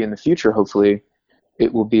think maybe in the future, hopefully,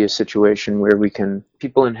 it will be a situation where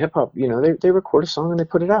people in hip hop, they record a song and they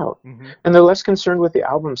put it out. And they're less concerned with the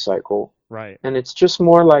album cycle. Right. And it's just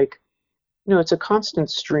more like, it's a constant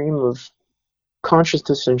stream of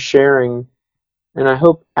consciousness and sharing. And I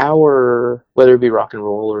hope whether it be rock and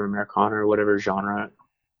roll or Americana or whatever genre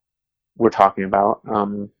we're talking about,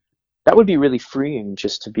 that would be really freeing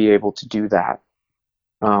just to be able to do that.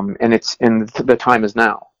 And the time is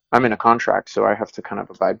now. I'm in a contract, so I have to kind of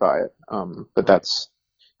abide by it. But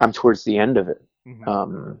I'm towards the end of it.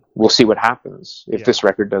 We'll see what happens. If this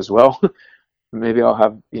record does well, maybe I'll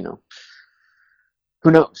have,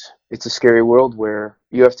 who knows? It's a scary world where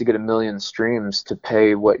you have to get 1 million streams to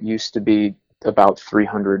pay what used to be about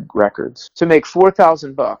 300 records to make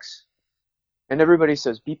 $4,000. And everybody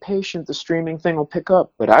says, be patient, the streaming thing will pick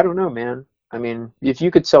up. But I don't know, man. I mean, if you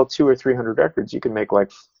could sell 200 or 300 records, you can make like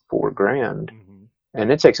 $4,000. And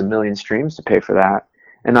it takes 1 million streams to pay for that.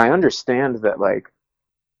 And I understand that like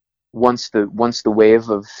once the wave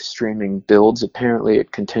of streaming builds, apparently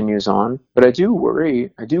it continues on. But I do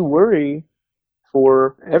worry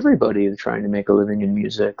for everybody trying to make a living in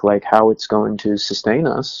music, like how it's going to sustain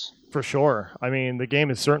us. For sure. I mean, the game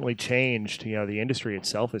has certainly changed. The industry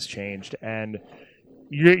itself has changed, and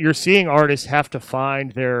you're seeing artists have to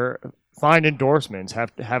find endorsements,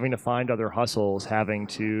 having to find other hustles, having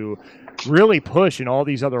to really push in all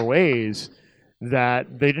these other ways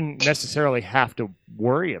that they didn't necessarily have to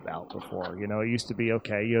worry about before. It used to be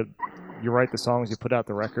okay. You write the songs, you put out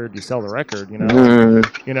the record, you sell the record.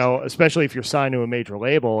 Especially if you're signed to a major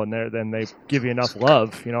label, and then they give you enough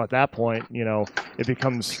love. At that point, it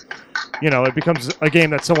becomes a game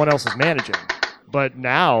that someone else is managing. But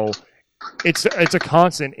now, it's a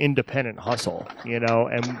constant independent hustle.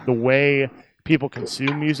 And the way people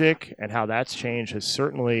consume music and how that's changed has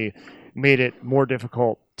certainly made it more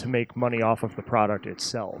difficult to make money off of the product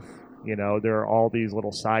itself. You know, there are all these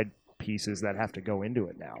little side pieces that have to go into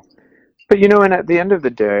it now. But you know, and at the end of the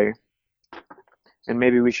day, and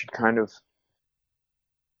maybe we should kind of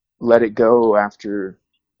let it go after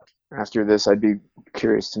this. I'd be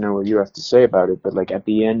curious to know what you have to say about it. But like at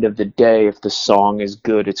the end of the day, if the song is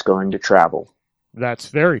good, it's going to travel. That's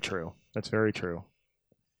very true. That's very true.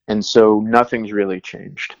 And so nothing's really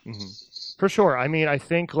changed. Mm-hmm. For sure. I mean, I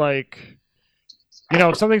think like, you know,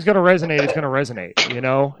 if something's going to resonate, it's going to resonate. You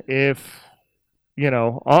know, if, you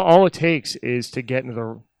know, all it takes is to get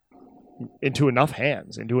into enough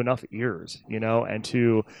hands, into enough ears, you know, and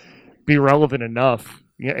to be relevant enough,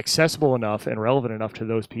 you know, accessible enough and relevant enough to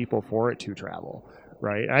those people for it to travel.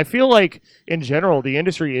 Right. And I feel like in general, the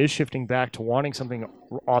industry is shifting back to wanting something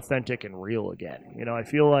authentic and real again. You know, I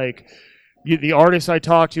feel like the artists I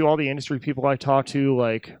talk to, all the industry people I talk to,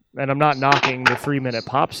 like, and I'm not knocking the 3-minute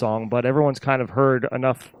pop song, but everyone's kind of heard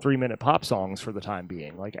enough 3-minute pop songs for the time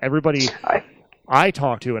being. Like everybody I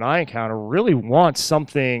talk to and I encounter really wants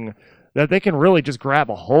something that they can really just grab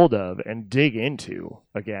a hold of and dig into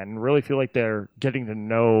again, and really feel like they're getting to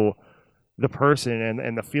know the person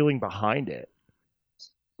and the feeling behind it.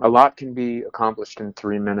 A lot can be accomplished in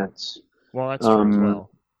 3 minutes. Well, that's true as well.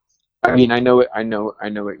 I mean, I know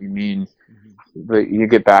what you mean, but you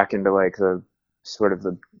get back into like the sort of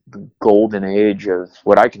the golden age of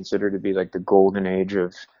what I consider to be like the golden age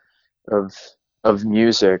of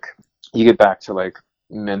music. You get back to like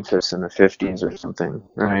Memphis in the 50s or something,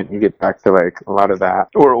 right? You get back to like a lot of that,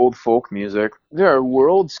 or old folk music. There are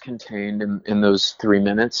worlds contained in those 3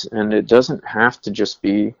 minutes, and it doesn't have to just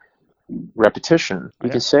be repetition. You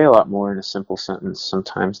can say a lot more in a simple sentence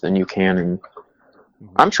sometimes than you can in.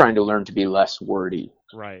 I'm trying to learn to be less wordy.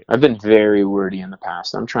 Right. I've been very wordy in the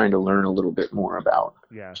past. I'm trying to learn a little bit more about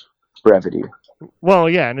brevity. Well,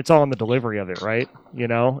 yeah, and it's all in the delivery of it, right? You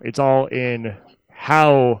know, it's all in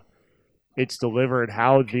how it's delivered,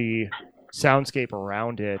 how the soundscape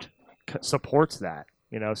around it supports that,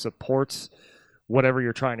 you know, supports whatever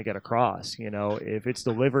you're trying to get across. You know, if it's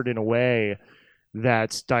delivered in a way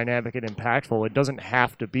that's dynamic and impactful, it doesn't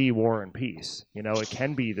have to be War and Peace. You know, it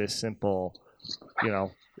can be this simple, you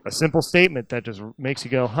know, a simple statement that just makes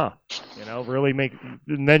you go, huh, you know, really make,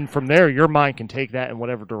 and then from there, your mind can take that in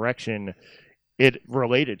whatever direction it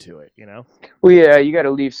related to it, you know? Well, yeah, you got to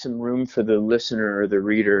leave some room for the listener or the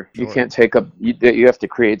reader. Sure. You can't take up, you have to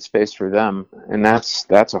create space for them. And that's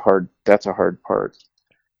a hard part.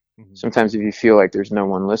 Mm-hmm. Sometimes if you feel like there's no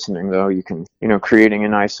one listening, though, you can, you know, creating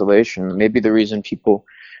in isolation. Maybe the reason people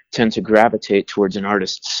tend to gravitate towards an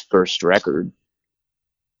artist's first record,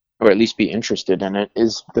 or at least be interested in it,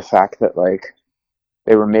 is the fact that like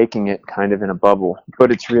they were making it kind of in a bubble.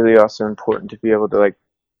 But it's really also important to be able to like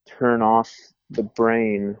turn off the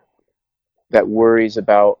brain that worries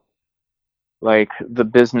about like the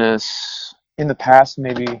business. In the past,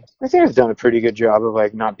 maybe I think I've done a pretty good job of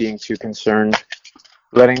like not being too concerned,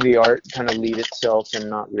 letting the art kind of lead itself and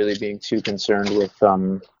not really being too concerned with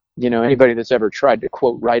you know, anybody that's ever tried to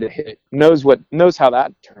quote write a hit knows how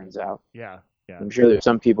that turns out. Yeah. I'm sure there's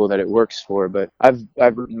some people that it works for, but I've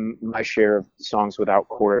written my share of songs without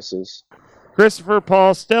choruses. Christopher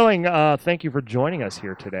Paul Stelling, thank you for joining us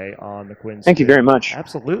here today on the Quinn. Thank you very much.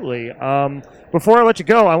 Absolutely. Before I let you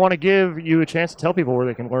go, I want to give you a chance to tell people where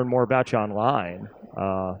they can learn more about you online,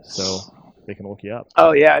 so they can look you up.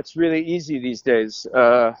 Oh yeah, it's really easy these days.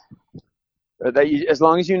 As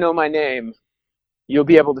long as you know my name, you'll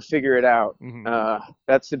be able to figure it out. Mm-hmm.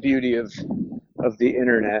 That's the beauty of the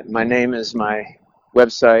internet. My name is my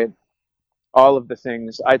website, all of the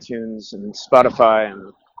things, iTunes and Spotify,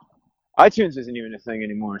 and iTunes isn't even a thing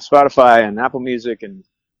anymore. Spotify and Apple Music and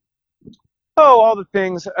all the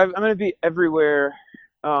things. I'm going to be everywhere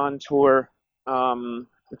on tour,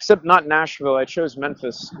 except not Nashville. I chose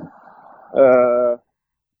Memphis. I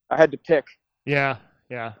had to pick. Yeah.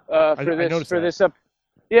 For this up.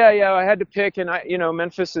 Yeah, I had to pick, and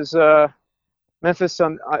Memphis is Memphis.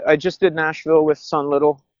 I just did Nashville with Son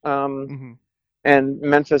Little, mm-hmm. And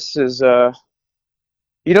Memphis is.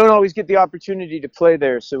 You don't always get the opportunity to play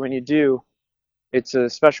there, so when you do, it's a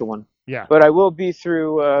special one. Yeah. But I will be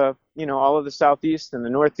through, all of the Southeast and the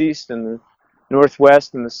Northeast and the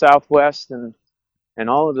Northwest and the Southwest and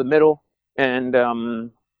all of the Middle, and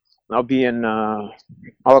I'll be in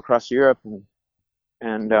all across Europe,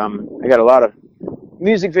 and I got a lot of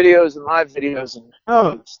music videos and live videos and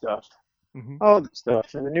all the stuff. Mm-hmm. All the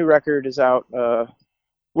stuff. And the new record is out.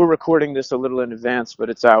 We're recording this a little in advance, but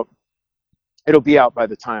it's out. It'll be out by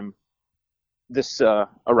the time this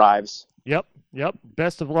arrives. Yep.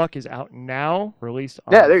 Best of Luck is out now, released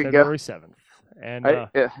on February 7th. And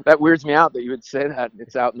that weirds me out that you would say that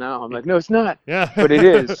it's out now. I'm like, no, it's not. Yeah, but it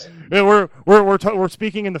is. Yeah, we're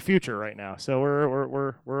speaking in the future right now, so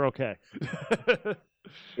we're okay.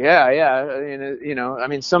 Yeah. I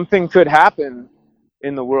mean, something could happen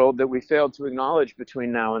in the world that we failed to acknowledge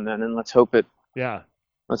between now and then, and let's hope it. Yeah.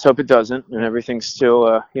 Let's hope it doesn't, and everything's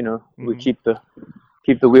still, we keep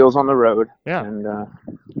the wheels on the road. Yeah. And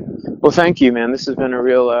well, thank you, man. This has been a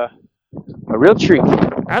real treat.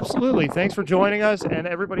 Absolutely. Thanks for joining us, and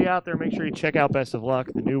everybody out there, make sure you check out Best of Luck,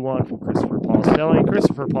 the new one from Christopher Paul Stelling,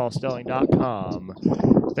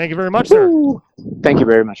 ChristopherPaulStelling.com. Thank you very much, sir. Woo. Thank you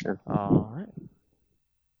very much, man. All right.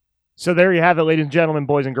 So there you have it, ladies and gentlemen,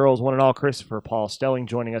 boys and girls, one and all, Christopher Paul Stelling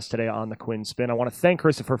joining us today on the Quinn Spin. I want to thank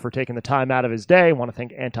Christopher for taking the time out of his day. I want to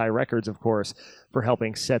thank Anti-Records, of course, for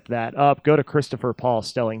helping set that up. Go to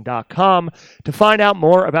ChristopherPaulStelling.com to find out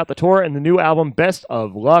more about the tour and the new album, Best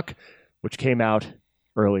of Luck, which came out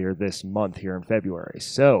earlier this month here in February.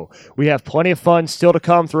 So we have plenty of fun still to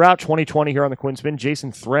come throughout 2020 here on the Quinn Spin.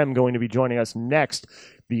 Jason Threm going to be joining us next,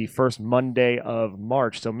 the first Monday of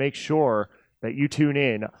March. So make sure that you tune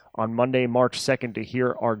in on Monday, March 2nd to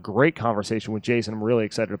hear our great conversation with Jason. I'm really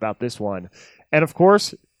excited about this one. And of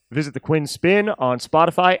course, visit the Quinn Spin on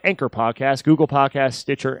Spotify, Anchor Podcast, Google Podcasts,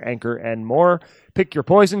 Stitcher, Anchor, and more. Pick your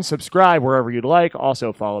poison, subscribe wherever you'd like.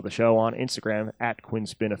 Also follow the show on Instagram at Quinn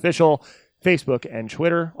Spin Official, Facebook and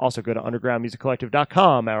Twitter. Also go to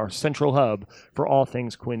undergroundmusiccollective.com, our central hub for all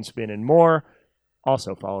things Quinn Spin and more.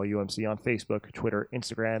 Also follow UMC on Facebook, Twitter,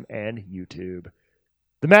 Instagram, and YouTube.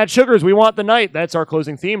 The Mad Sugars, We Want the Night. That's our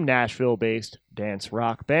closing theme, Nashville-based dance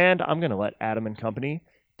rock band. I'm going to let Adam and company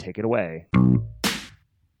take it away.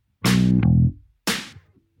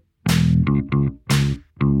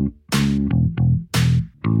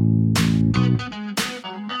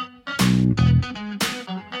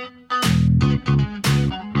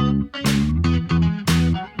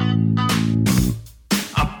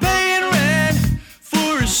 I'm paying rent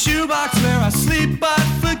for a shoebox where I sleep but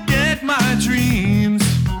forget my dreams.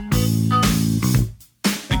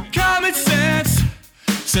 Common sense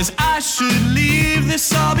says I should leave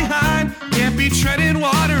this all behind. Can't be treading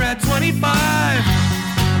water at 25.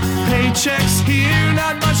 Paychecks here,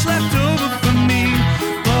 not much left over for me.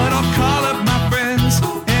 But I'll call up my friends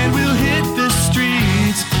and we'll hit the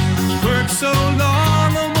streets. Worked so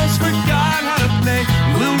long, almost forgot how to play.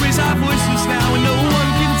 We'll raise our voices now and no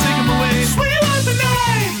one can take them away. Swing on the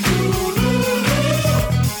night.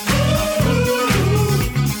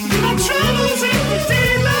 Our troubles in the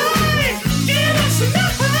daylight. Give us a night.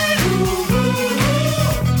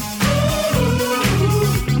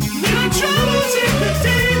 Our troubles in the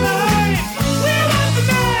daylight. We want the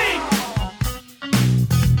night.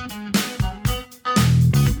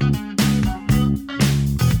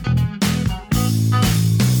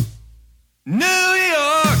 New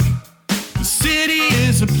York, the city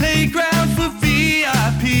is a playground for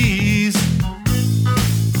VIPs.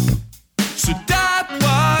 So that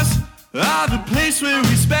was the place where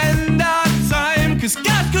we spend our time. Cause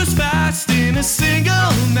God goes fast in a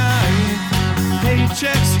single night.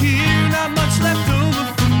 Paychecks here, not much left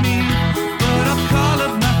over for me. But I'll call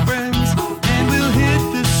up my friends and we'll hit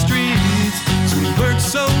the streets. So we worked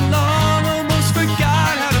so long, almost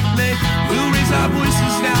forgot how to play. We'll raise our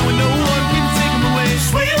voices now and no one can take them away.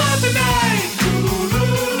 Swing out the night.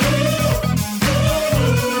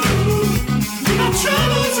 Our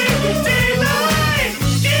troubles in the daylight.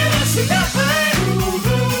 Give us a night.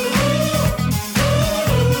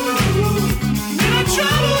 Our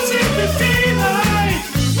troubles in the daylight.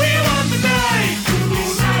 We want the night.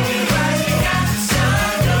 Got the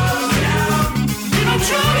sun goes down. Our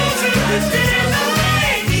troubles in the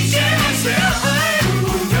daylight. Give us a night.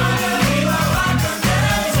 Gonna leave our rock on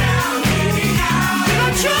downtown.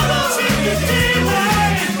 Our troubles in the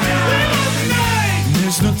daylight. We want the night.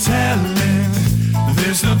 There's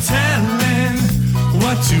no telling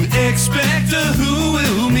what to expect or who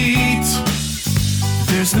we'll meet.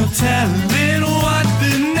 There's no telling what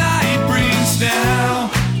the night brings now.